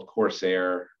firm called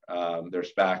Corsair. Their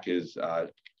SPAC is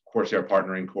Corsair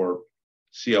Partnering Corp.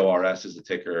 CORS is the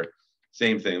ticker.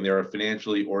 Same thing. They're a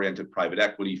financially oriented private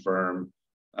equity firm.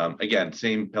 Again,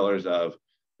 same pillars of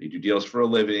they do deals for a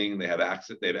living. They have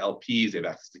access. They have LPs. They have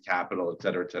access to capital, et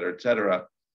cetera, et cetera, et cetera.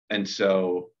 And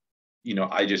so,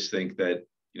 I just think that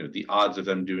the odds of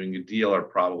them doing a deal are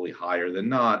probably higher than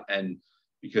not. And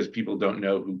because people don't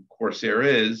know who Corsair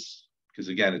is, because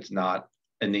again, it's not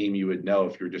a name you would know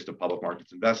if you're just a public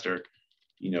markets investor.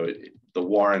 The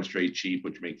warrants trade cheap,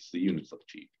 which makes the units look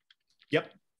cheap. Yep.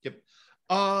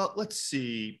 Let's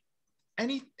see.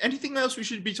 Anything else we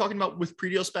should be talking about with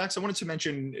pre-deal SPACs? I wanted to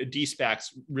mention deSPACs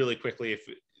really quickly, if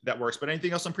that works. But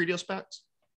anything else on pre-deal SPACs?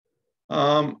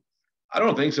 I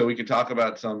don't think so. We could talk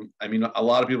about some. I mean, a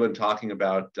lot of people have been talking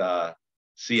about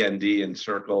CND and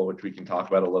Circle, which we can talk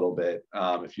about a little bit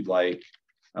if you'd like.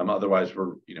 Otherwise,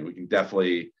 we can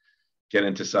definitely get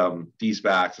into some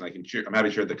deSPACs, and I'm happy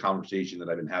to share the conversation that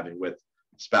I've been having with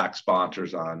SPAC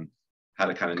sponsors on how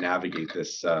to kind of navigate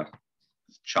this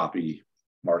choppy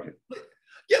market.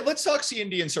 Yeah, let's talk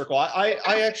CND and Circle. I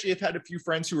actually have had a few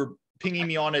friends who were pinging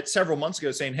me on it several months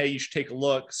ago saying, hey, you should take a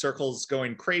look. Circle's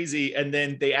going crazy. And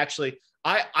then they actually,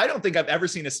 I don't think I've ever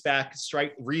seen a SPAC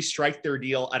restrike their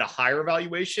deal at a higher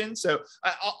valuation. So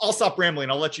I'll stop rambling.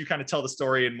 I'll let you kind of tell the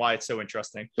story and why it's so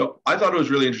interesting. So I thought it was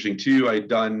really interesting too. I'd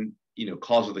done,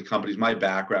 calls with the companies. My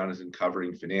background is in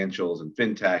covering financials and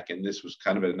fintech. And this was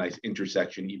kind of a nice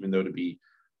intersection, even though, to be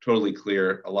totally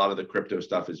clear, a lot of the crypto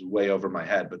stuff is way over my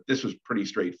head, but this was pretty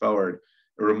straightforward.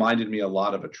 It reminded me a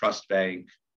lot of a trust bank,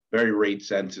 very rate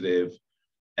sensitive.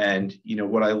 And,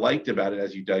 what I liked about it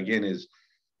as you dug in is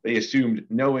they assumed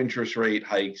no interest rate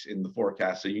hikes in the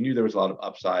forecast. So you knew there was a lot of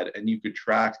upside, and you could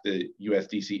track the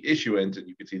USDC issuance and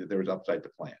you could see that there was upside to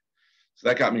plan. So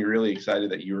that got me really excited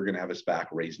that you were going to have a SPAC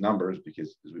raise numbers,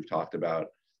 because as we've talked about,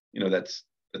 that's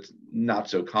not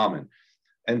so common.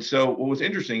 And so what was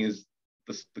interesting is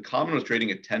the common was trading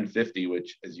at 1050,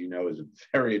 which, as you know, is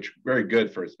very, very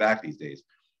good for a SPAC these days.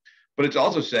 But it's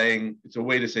also saying, it's a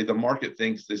way to say the market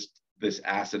thinks this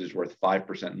asset is worth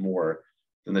 5% more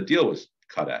than the deal was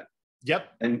cut at. Yep.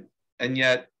 And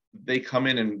yet they come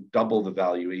in and double the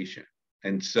valuation.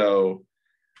 And so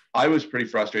I was pretty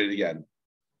frustrated. Again,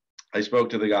 I spoke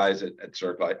to the guys at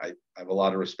Circle. I have a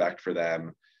lot of respect for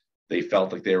them. They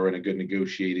felt like they were in a good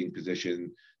negotiating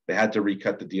position. They had to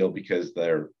recut the deal because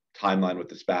their timeline with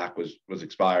the SPAC was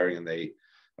expiring, and they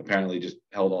apparently just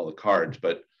held all the cards.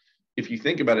 But if you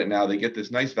think about it now, they get this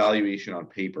nice valuation on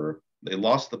paper. They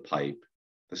lost the pipe.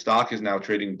 The stock is now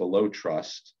trading below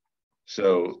trust.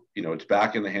 So, it's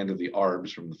back in the hand of the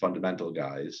ARBs from the fundamental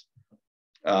guys.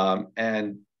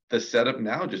 And the setup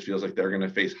now just feels like they're going to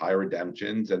face high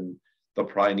redemptions, and they'll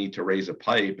probably need to raise a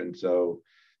pipe. And so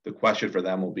the question for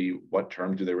them will be, what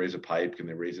terms do they raise a pipe? Can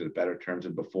they raise it at better terms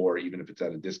than before, even if it's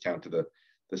at a discount to the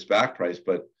SPAC price?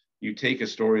 But you take a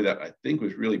story that I think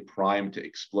was really primed to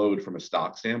explode from a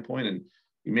stock standpoint, and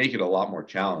you make it a lot more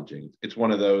challenging. It's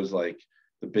one of those, like,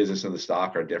 the business and the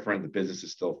stock are different. The business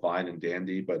is still fine and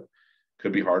dandy, but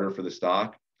could be harder for the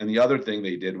stock. And the other thing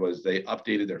they did was they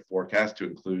updated their forecast to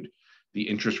include the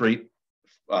interest rate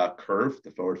curve,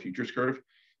 the forward futures curve,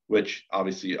 which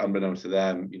obviously, unbeknownst to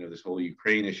them, this whole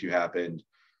Ukraine issue happened,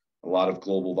 a lot of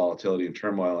global volatility and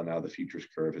turmoil, and now the futures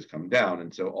curve has come down.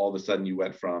 And so all of a sudden you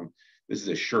went from, this is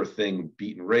a sure thing,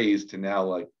 beat and raise, to now,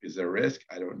 like, is there risk?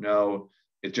 I don't know.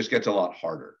 It just gets a lot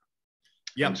harder.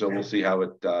 Yeah. And so we'll see how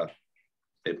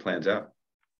it plans out.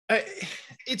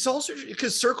 It's also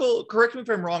because Circle, correct me if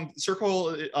I'm wrong,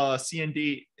 Circle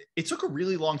CND, it took a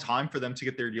really long time for them to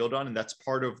get their deal done. And that's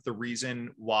part of the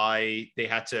reason why they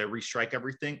had to restrike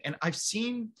everything. And I've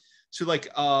seen, so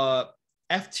like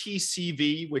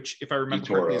FTCV, which if I remember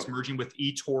correctly is merging with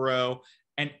eToro,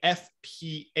 and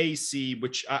FPAC,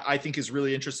 which I think is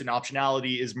really interesting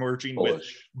optionality, is merging with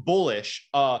Bullish.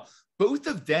 Both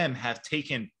of them have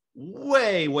taken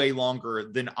way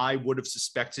longer than I would have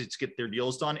suspected to get their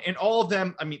deals done, and all of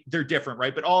them, I mean, they're different,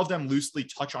 right? But all of them loosely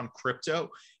touch on crypto.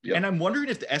 Yep. And I'm wondering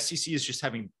if the SEC is just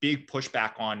having big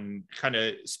pushback on kind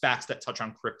of SPACs that touch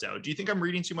on crypto. Do you think I'm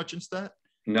reading too much into that?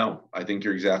 No, I think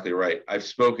you're exactly right. I've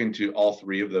spoken to all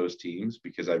three of those teams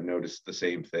because I've noticed the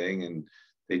same thing, and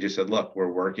they just said, look,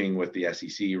 we're working with the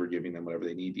SEC, we're giving them whatever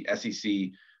they need. The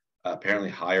SEC apparently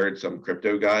hired some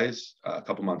crypto guys a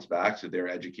couple months back, so they're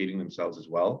educating themselves as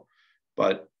well.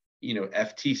 But, you know,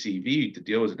 FTCV, the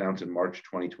deal was announced in March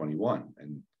 2021,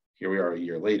 and here we are a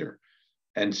year later.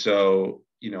 And so,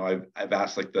 you know, I've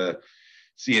asked like the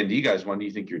CND guys, when do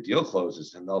you think your deal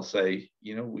closes? And they'll say,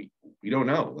 you know, we don't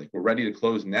know. Like, we're ready to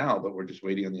close now, but we're just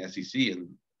waiting on the SEC. And,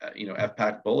 you know,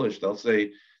 FPAC Bullish, they'll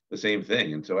say the same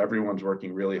thing. And so everyone's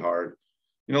working really hard.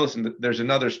 You know, listen, there's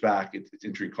another SPAC, it's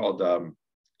entry called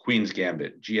Queen's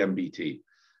Gambit, GMBT.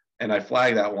 And I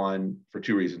flagged that one for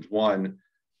two reasons. One,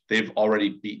 they've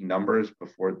already beaten numbers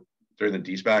before during the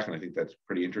deSPAC, and I think that's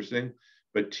pretty interesting.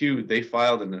 But two, they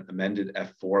filed an amended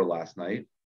F4 last night.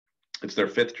 It's their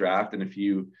fifth draft, and if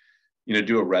you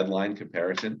do a red line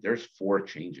comparison, there's 4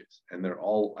 changes, and they're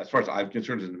all, as far as I'm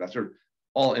concerned as an investor,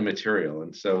 all immaterial.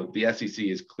 And so the SEC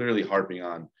is clearly harping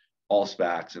on all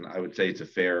SPACs, and I would say it's a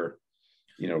fair,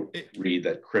 read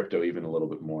that crypto even a little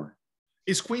bit more.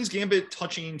 Is Queen's Gambit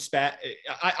touching SPAC?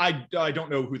 I don't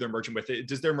know who they're merging with.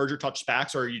 Does their merger touch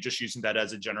SPACs, or are you just using that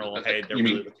as a general? Hey,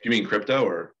 you mean crypto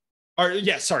or?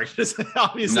 Yeah, sorry.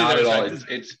 Obviously, not at all.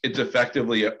 It's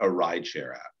effectively a ride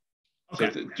share app.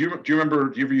 Okay. So do you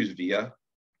ever use Via?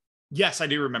 Yes, I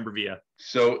do remember Via.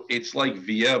 So it's like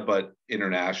Via, but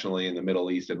internationally in the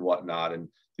Middle East and whatnot. And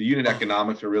the unit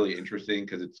economics are really interesting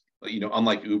because it's,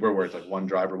 unlike Uber, where it's like one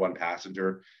driver, one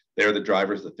passenger. There, the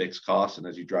driver's the fixed cost, and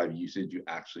as you drive usage, you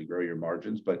actually grow your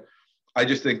margins. But I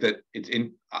just think that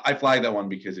I flag that one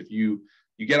because if you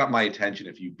get up my attention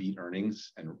if you beat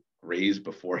earnings and raise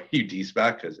before you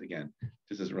deSPAC, because again,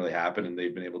 this doesn't really happen, and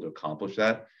they've been able to accomplish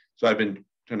that. So I've been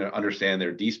trying to understand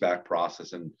their deSPAC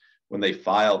process, and when they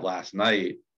filed last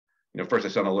night, first I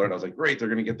saw an alert, I was like, great, they're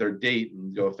going to get their date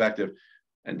and go effective,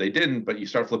 and they didn't. But you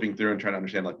start flipping through and trying to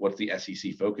understand like what's the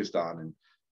SEC focused on, and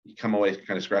you come away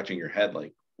kind of scratching your head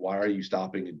like, why are you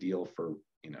stopping a deal for,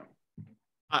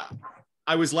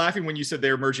 I was laughing when you said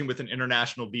they were merging with an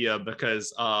international Via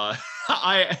because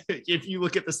if you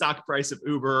look at the stock price of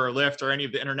Uber or Lyft or any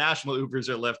of the international Ubers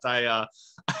or Lyft, I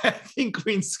think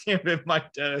Queen's Gambit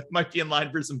might be in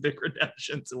line for some big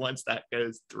redemptions once that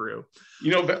goes through.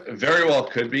 Very well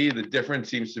could be. The difference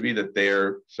seems to be that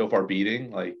they're so far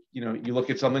beating. Like, you look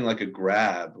at something like a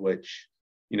Grab, which,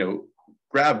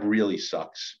 Grab really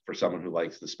sucks for someone who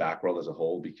likes the SPAC world as a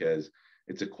whole because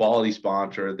it's a quality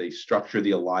sponsor. They structure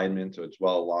the alignment so it's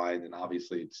well aligned, and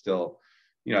obviously it's still,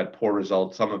 had poor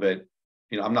results. Some of it,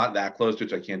 I'm not that close to it,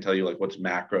 so I can't tell you like what's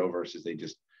macro versus they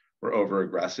just were over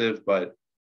aggressive. But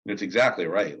it's exactly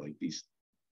right. Like these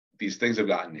things have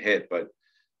gotten hit. But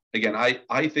again,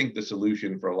 I think the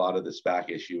solution for a lot of the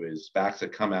SPAC issue is SPACs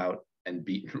that come out and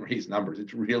beat and raise numbers.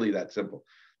 It's really that simple.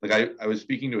 Like I was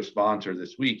speaking to a sponsor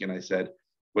this week, and I said,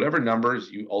 whatever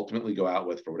numbers you ultimately go out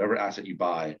with for whatever asset you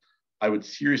buy, I would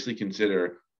seriously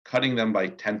consider cutting them by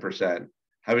 10%,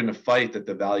 having to fight that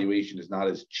the valuation is not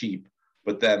as cheap,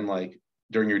 but then like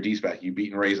during your deSPAC, you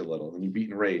beat and raise a little, and you beat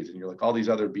and raise, and you're like all these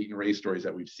other beat and raise stories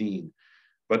that we've seen.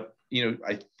 But,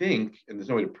 I think, and there's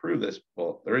no way to prove this,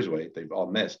 well, there is a way, they've all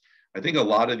missed. I think a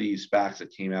lot of these SPACs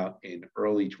that came out in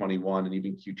early 21 and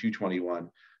even Q2 21,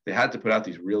 they had to put out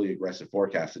these really aggressive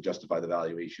forecasts to justify the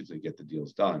valuations and get the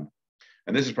deals done.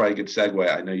 And this is probably a good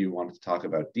segue. I know you wanted to talk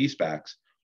about deSPACs.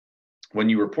 When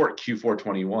you report Q4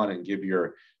 21 and give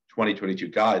your 2022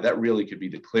 guide, that really could be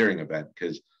the clearing event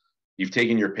because you've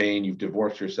taken your pain, you've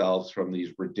divorced yourselves from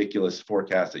these ridiculous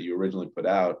forecasts that you originally put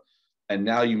out. And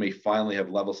now you may finally have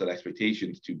level set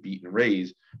expectations to beat and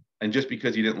raise. And just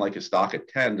because you didn't like a stock at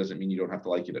 10 doesn't mean you don't have to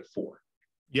like it at 4.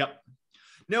 Yep.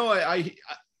 No,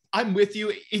 I'm with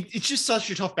you. It's just such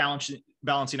a tough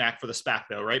balancing act for the SPAC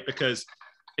though, right? Because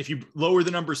if you lower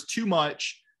the numbers too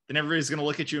much, then everybody's going to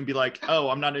look at you and be like, oh,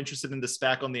 I'm not interested in the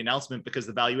SPAC on the announcement because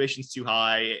the valuation's too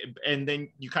high. And then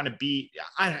you kind of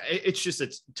it's just,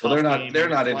 it's tough. Well, they're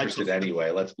not interested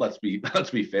anyway. Let's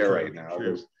be fair right now.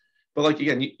 True. But like,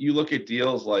 again, you look at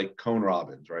deals like Cone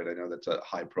Robbins, right? I know that's a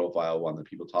high profile one that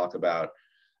people talk about.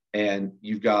 And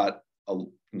you've got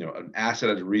an asset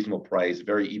at a reasonable price,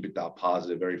 very EBITDA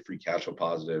positive, very free cash flow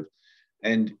positive.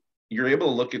 And you're able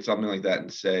to look at something like that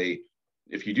and say,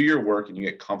 if you do your work and you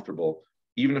get comfortable,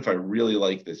 even if I really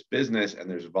like this business and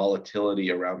there's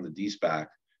volatility around the deSPAC,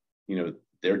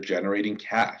 they're generating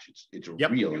cash. It's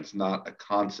real. It's not a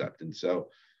concept. And so,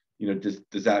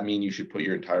 does that mean you should put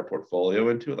your entire portfolio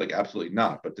into it? Like, absolutely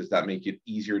not. But does that make it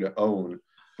easier to own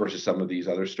versus some of these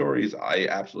other stories? I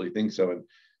absolutely think so. And,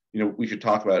 we should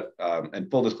talk about,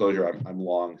 and full disclosure, I'm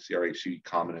long CRHC,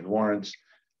 common, and warrants.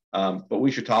 But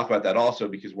we should talk about that also,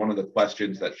 because one of the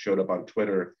questions that showed up on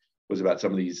Twitter was about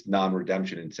some of these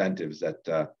non-redemption incentives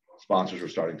that sponsors were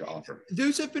starting to offer.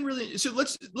 Those have been really, so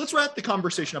let's wrap the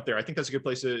conversation up there. I think that's a good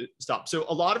place to stop. So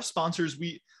a lot of sponsors,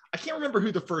 I can't remember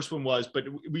who the first one was, but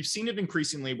we've seen it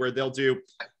increasingly where they'll do,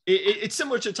 it's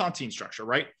similar to tontine structure,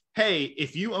 right? Hey,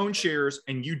 if you own shares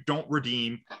and you don't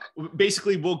redeem,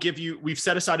 basically we've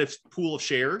set aside a pool of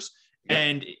shares. Yep.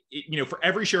 And, for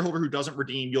every shareholder who doesn't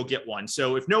redeem, you'll get one.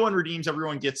 So if no one redeems,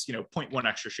 everyone gets, 0.1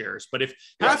 extra shares. But if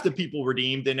half the people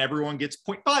redeem, then everyone gets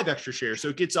 0.5 extra shares. So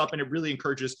it gets up and it really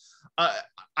encourages.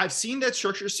 I've seen that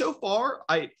structure so far.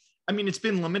 I mean, it's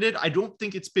been limited. I don't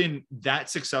think it's been that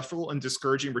successful in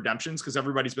discouraging redemptions, because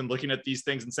everybody's been looking at these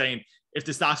things and saying, if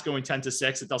the stock's going 10 to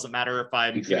 6, it doesn't matter if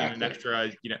I'm getting an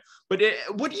extra, But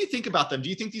what do you think about them? Do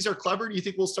you think these are clever? Do you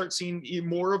think we'll start seeing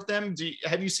more of them?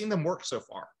 Have you seen them work so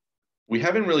far? We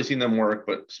haven't really seen them work,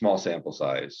 but small sample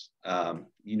size.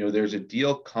 There's a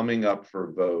deal coming up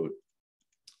for vote.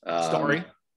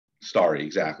 Starry,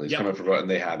 exactly. It's coming up for vote, and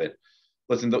they have it.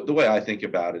 Listen, the way I think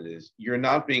about it is, you're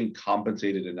not being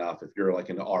compensated enough if you're like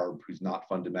an ARB who's not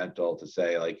fundamental to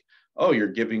say like, oh, you're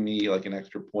giving me like an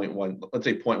extra 0.1, let's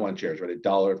say 0.1 shares, right?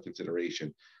 $1 of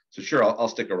consideration. So sure, I'll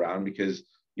stick around, because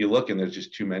you look and there's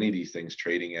just too many of these things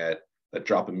trading that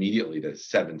drop immediately to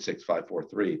 7, 6, 5, 4,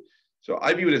 3. So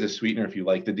I view it as a sweetener if you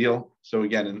like the deal. So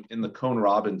again, in the Cone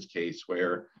Robbins case,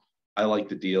 where I like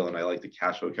the deal and I like the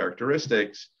cash flow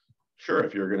characteristics, sure,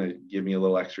 if you're going to give me a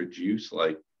little extra juice,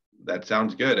 like, that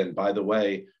sounds good. And by the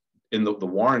way, in the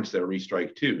warrants, they're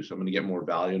restrike too. So I'm going to get more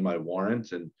value in my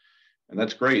warrants, and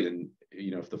that's great. And,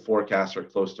 if the forecasts are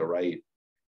close to right,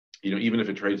 even if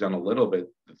it trades down a little bit,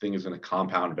 the thing is going to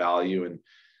compound value.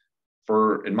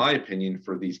 And in my opinion,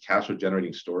 for these cash flow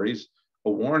generating stories,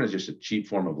 a warrant is just a cheap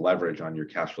form of leverage on your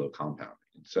cash flow compounding.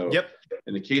 And so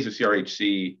in the case of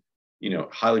CRHC,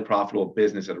 highly profitable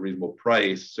business at a reasonable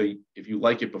price. So if you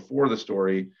like it before the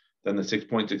story, then the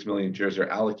 6.6 million shares they're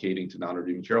allocating to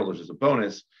non-redeeming shareholders is a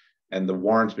bonus, and the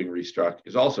warrants being restruck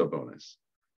is also a bonus.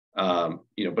 But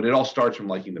it all starts from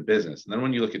liking the business. And then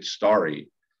when you look at Starry,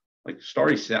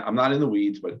 I'm not in the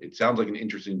weeds, but it sounds like an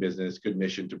interesting business, good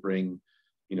mission to bring,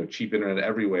 cheap internet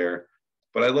everywhere.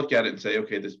 But I look at it and say,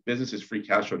 okay, this business is free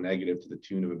cash flow negative to the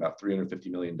tune of about $350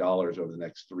 million over the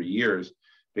next 3 years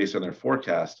based on their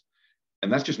forecast.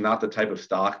 And that's just not the type of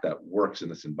stock that works in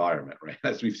this environment, right?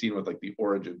 As we've seen with like the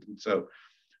ORGN. And so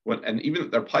even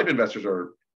their pipe investors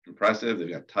are impressive. They've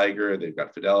got Tiger, they've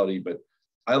got Fidelity, but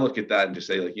I look at that and just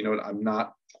say, like, I'm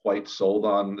not quite sold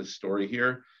on this story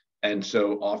here. And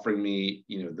so offering me,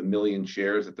 the million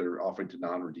shares that they're offering to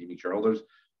non-redeeming shareholders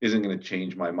isn't going to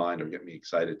change my mind or get me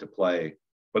excited to play.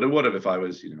 But it would have if I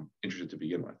was, interested to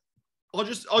begin with.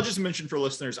 I'll just mention for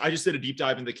listeners, I just did a deep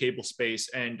dive in the cable space,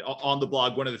 and on the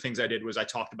blog, one of the things I did was I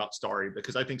talked about Starry,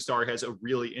 because I think Starry has a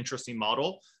really interesting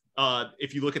model.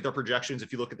 If you look at their projections,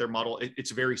 if you look at their model,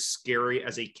 it's very scary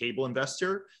as a cable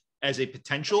investor, as a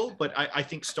potential, but I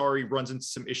think Starry runs into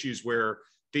some issues where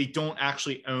they don't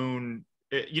actually own,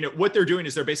 what they're doing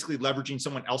is they're basically leveraging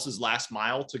someone else's last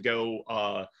mile to go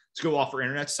offer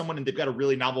internet to someone, and they've got a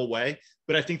really novel way.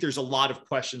 But I think there's a lot of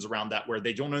questions around that where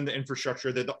they don't own the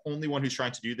infrastructure. They're the only one who's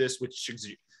trying to do this, which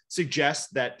suggests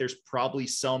that there's probably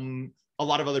a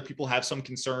lot of other people have some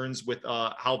concerns with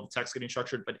how the tech's getting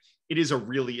structured, but it is a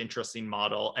really interesting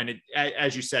model. And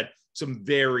as you said, some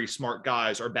very smart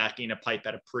guys are backing a pipe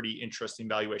at a pretty interesting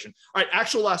valuation. All right,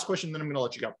 actual last question, then I'm going to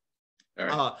let you go. All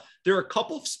right. There are a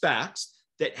couple of SPACs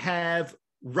that have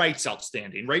rights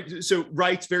outstanding, right? So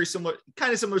rights, very similar,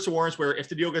 kind of similar to warrants, where if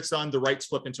the deal gets done, the rights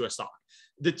flip into a stock.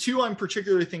 The two I'm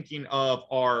particularly thinking of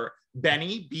are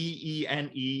BENE,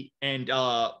 BENE, and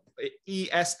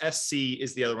ESSC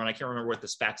is the other one. I can't remember what the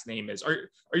SPAC's name is. Are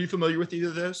you familiar with either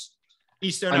of those?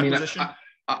 Eastone Acquisition?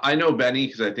 I know BENE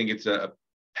because I think it's a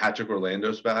Patrick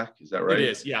Orlando SPAC. Is that right? It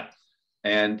is, yeah.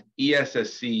 And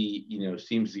ESSC,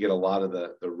 seems to get a lot of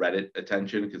the Reddit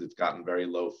attention because it's gotten very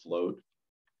low float.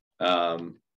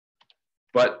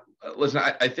 But listen,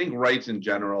 I think rights in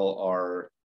general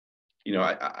are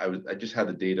I just had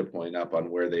the data point up on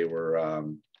where they were.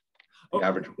 The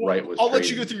average right was. I'll let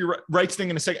you go through your rights thing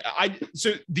in a second.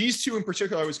 So these two in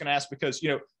particular, I was going to ask because,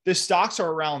 the stocks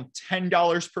are around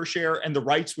 $10 per share, and the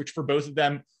rights, which for both of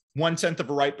them, 1/10 of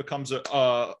a right becomes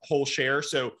a whole share.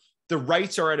 So the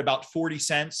rights are at about 40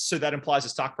 cents. So that implies a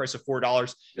stock price of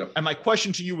 $4. Yep. And my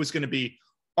question to you was going to be,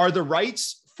 are the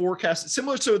rights forecast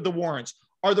similar to the warrants?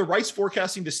 Are the rights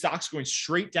forecasting the stocks going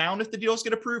straight down if the deals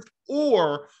get approved,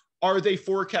 or are they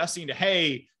forecasting to,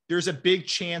 hey, there's a big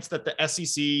chance that the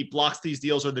SEC blocks these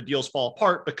deals or the deals fall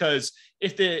apart, because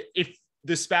if the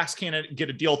SPACs can't get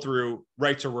a deal through,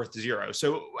 rights are worth zero.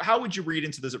 So how would you read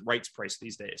into the rights price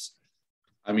these days?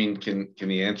 I mean, can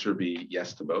the answer be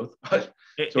yes to both?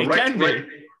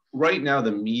 Right now,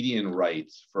 the median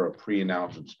rights for a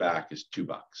pre-announcement SPAC is $2,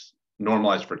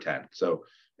 normalized for 10. So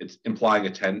it's implying a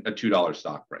 $2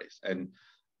 stock price. And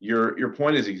your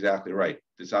point is exactly right.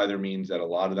 This either means that a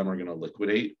lot of them are going to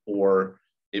liquidate, or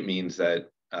it means that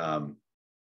the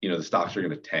stocks are going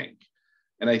to tank.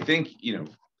 And I think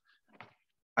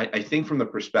I think from the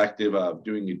perspective of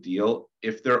doing a deal,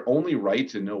 if they're only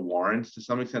rights and no warrants, to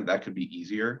some extent that could be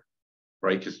easier,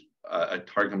 right? Because a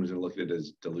target company is going to look at it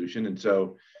as dilution. And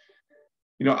so,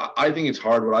 I think it's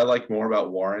hard. What I like more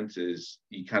about warrants is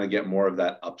you kind of get more of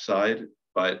that upside,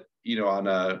 but on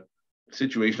a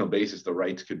situational basis, the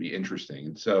rights could be interesting.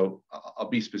 And so I'll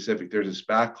be specific. There's a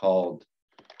SPAC called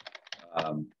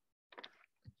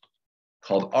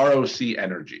ROC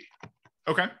Energy.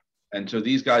 Okay. And so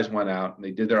these guys went out and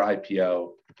they did their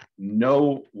IPO,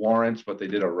 no warrants, but they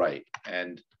did a right.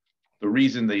 And the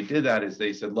reason they did that is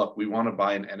they said, look, we want to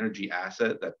buy an energy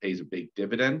asset that pays a big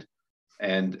dividend.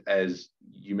 And as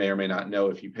you may or may not know,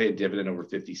 if you pay a dividend over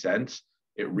 50 cents,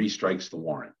 it restrikes the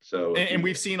warrant. So, and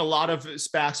we've seen a lot of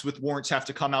SPACs with warrants have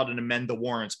to come out and amend the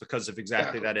warrants because of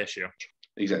exactly that issue.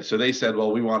 Exactly. So they said,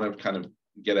 well, we want to kind of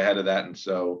get ahead of that. And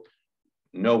so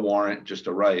no warrant, just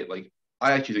a right. Like,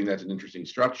 I actually think that's an interesting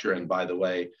structure. And by the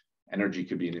way, energy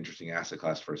could be an interesting asset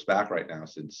class for a SPAC right now,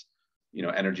 since,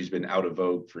 energy's been out of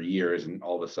vogue for years, and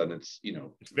all of a sudden it's,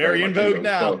 it's very in vogue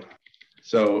now.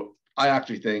 So I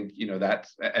actually think,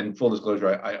 that's, and full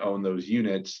disclosure, I own those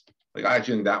units. Like, I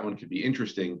actually think that one could be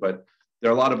interesting, but there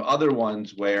are a lot of other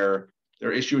ones where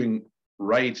they're issuing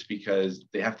rights because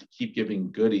they have to keep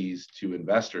giving goodies to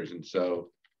investors. And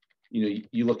so,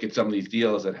 you look at some of these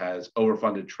deals that has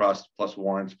overfunded trust plus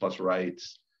warrants plus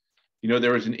rights.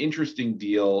 There was an interesting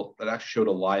deal that actually showed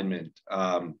alignment.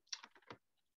 I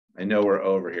know we're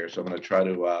over here, so I'm going to try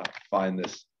to find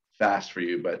this fast for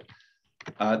you, but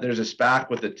there's a SPAC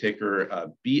with the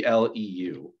ticker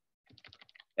BLEU.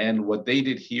 And what they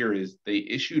did here is they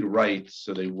issued rights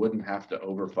so they wouldn't have to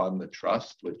overfund the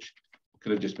trust, which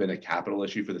could have just been a capital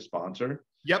issue for the sponsor.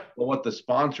 Yep. But what the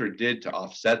sponsor did to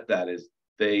offset that is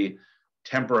they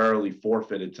temporarily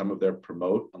forfeited some of their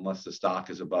promote unless the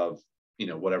stock is above,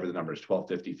 whatever the number is,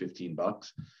 $12.50,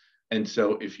 $15. And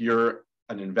so if you're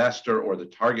an investor or the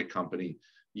target company,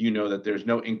 that there's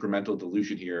no incremental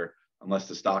dilution here unless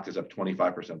the stock is up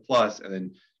 25% plus, and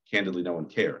then candidly, no one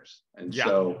cares. And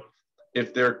so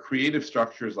if there are creative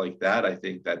structures like that, I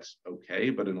think that's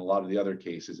okay. But in a lot of the other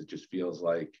cases, it just feels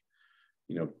like,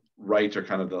 rights are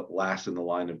kind of the last in the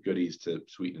line of goodies to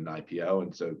sweeten an IPO.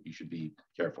 And so you should be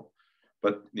careful.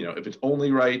 But, if it's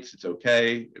only rights, it's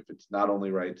okay. If it's not only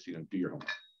rights, do your homework.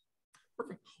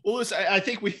 Perfect. Well, listen, I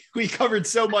think we covered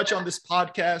so much on this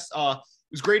podcast.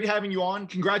 It was great having you on.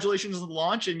 Congratulations on the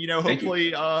launch. And,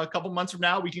 hopefully a couple months from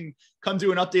now, we can come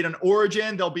do an update on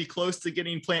ORGN. They'll be close to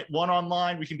getting Plant 1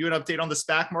 online. We can do an update on the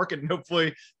SPAC market, and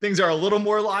hopefully things are a little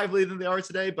more lively than they are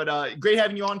today. But great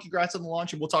having you on. Congrats on the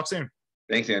launch, and we'll talk soon.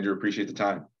 Thanks, Andrew. Appreciate the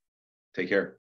time. Take care.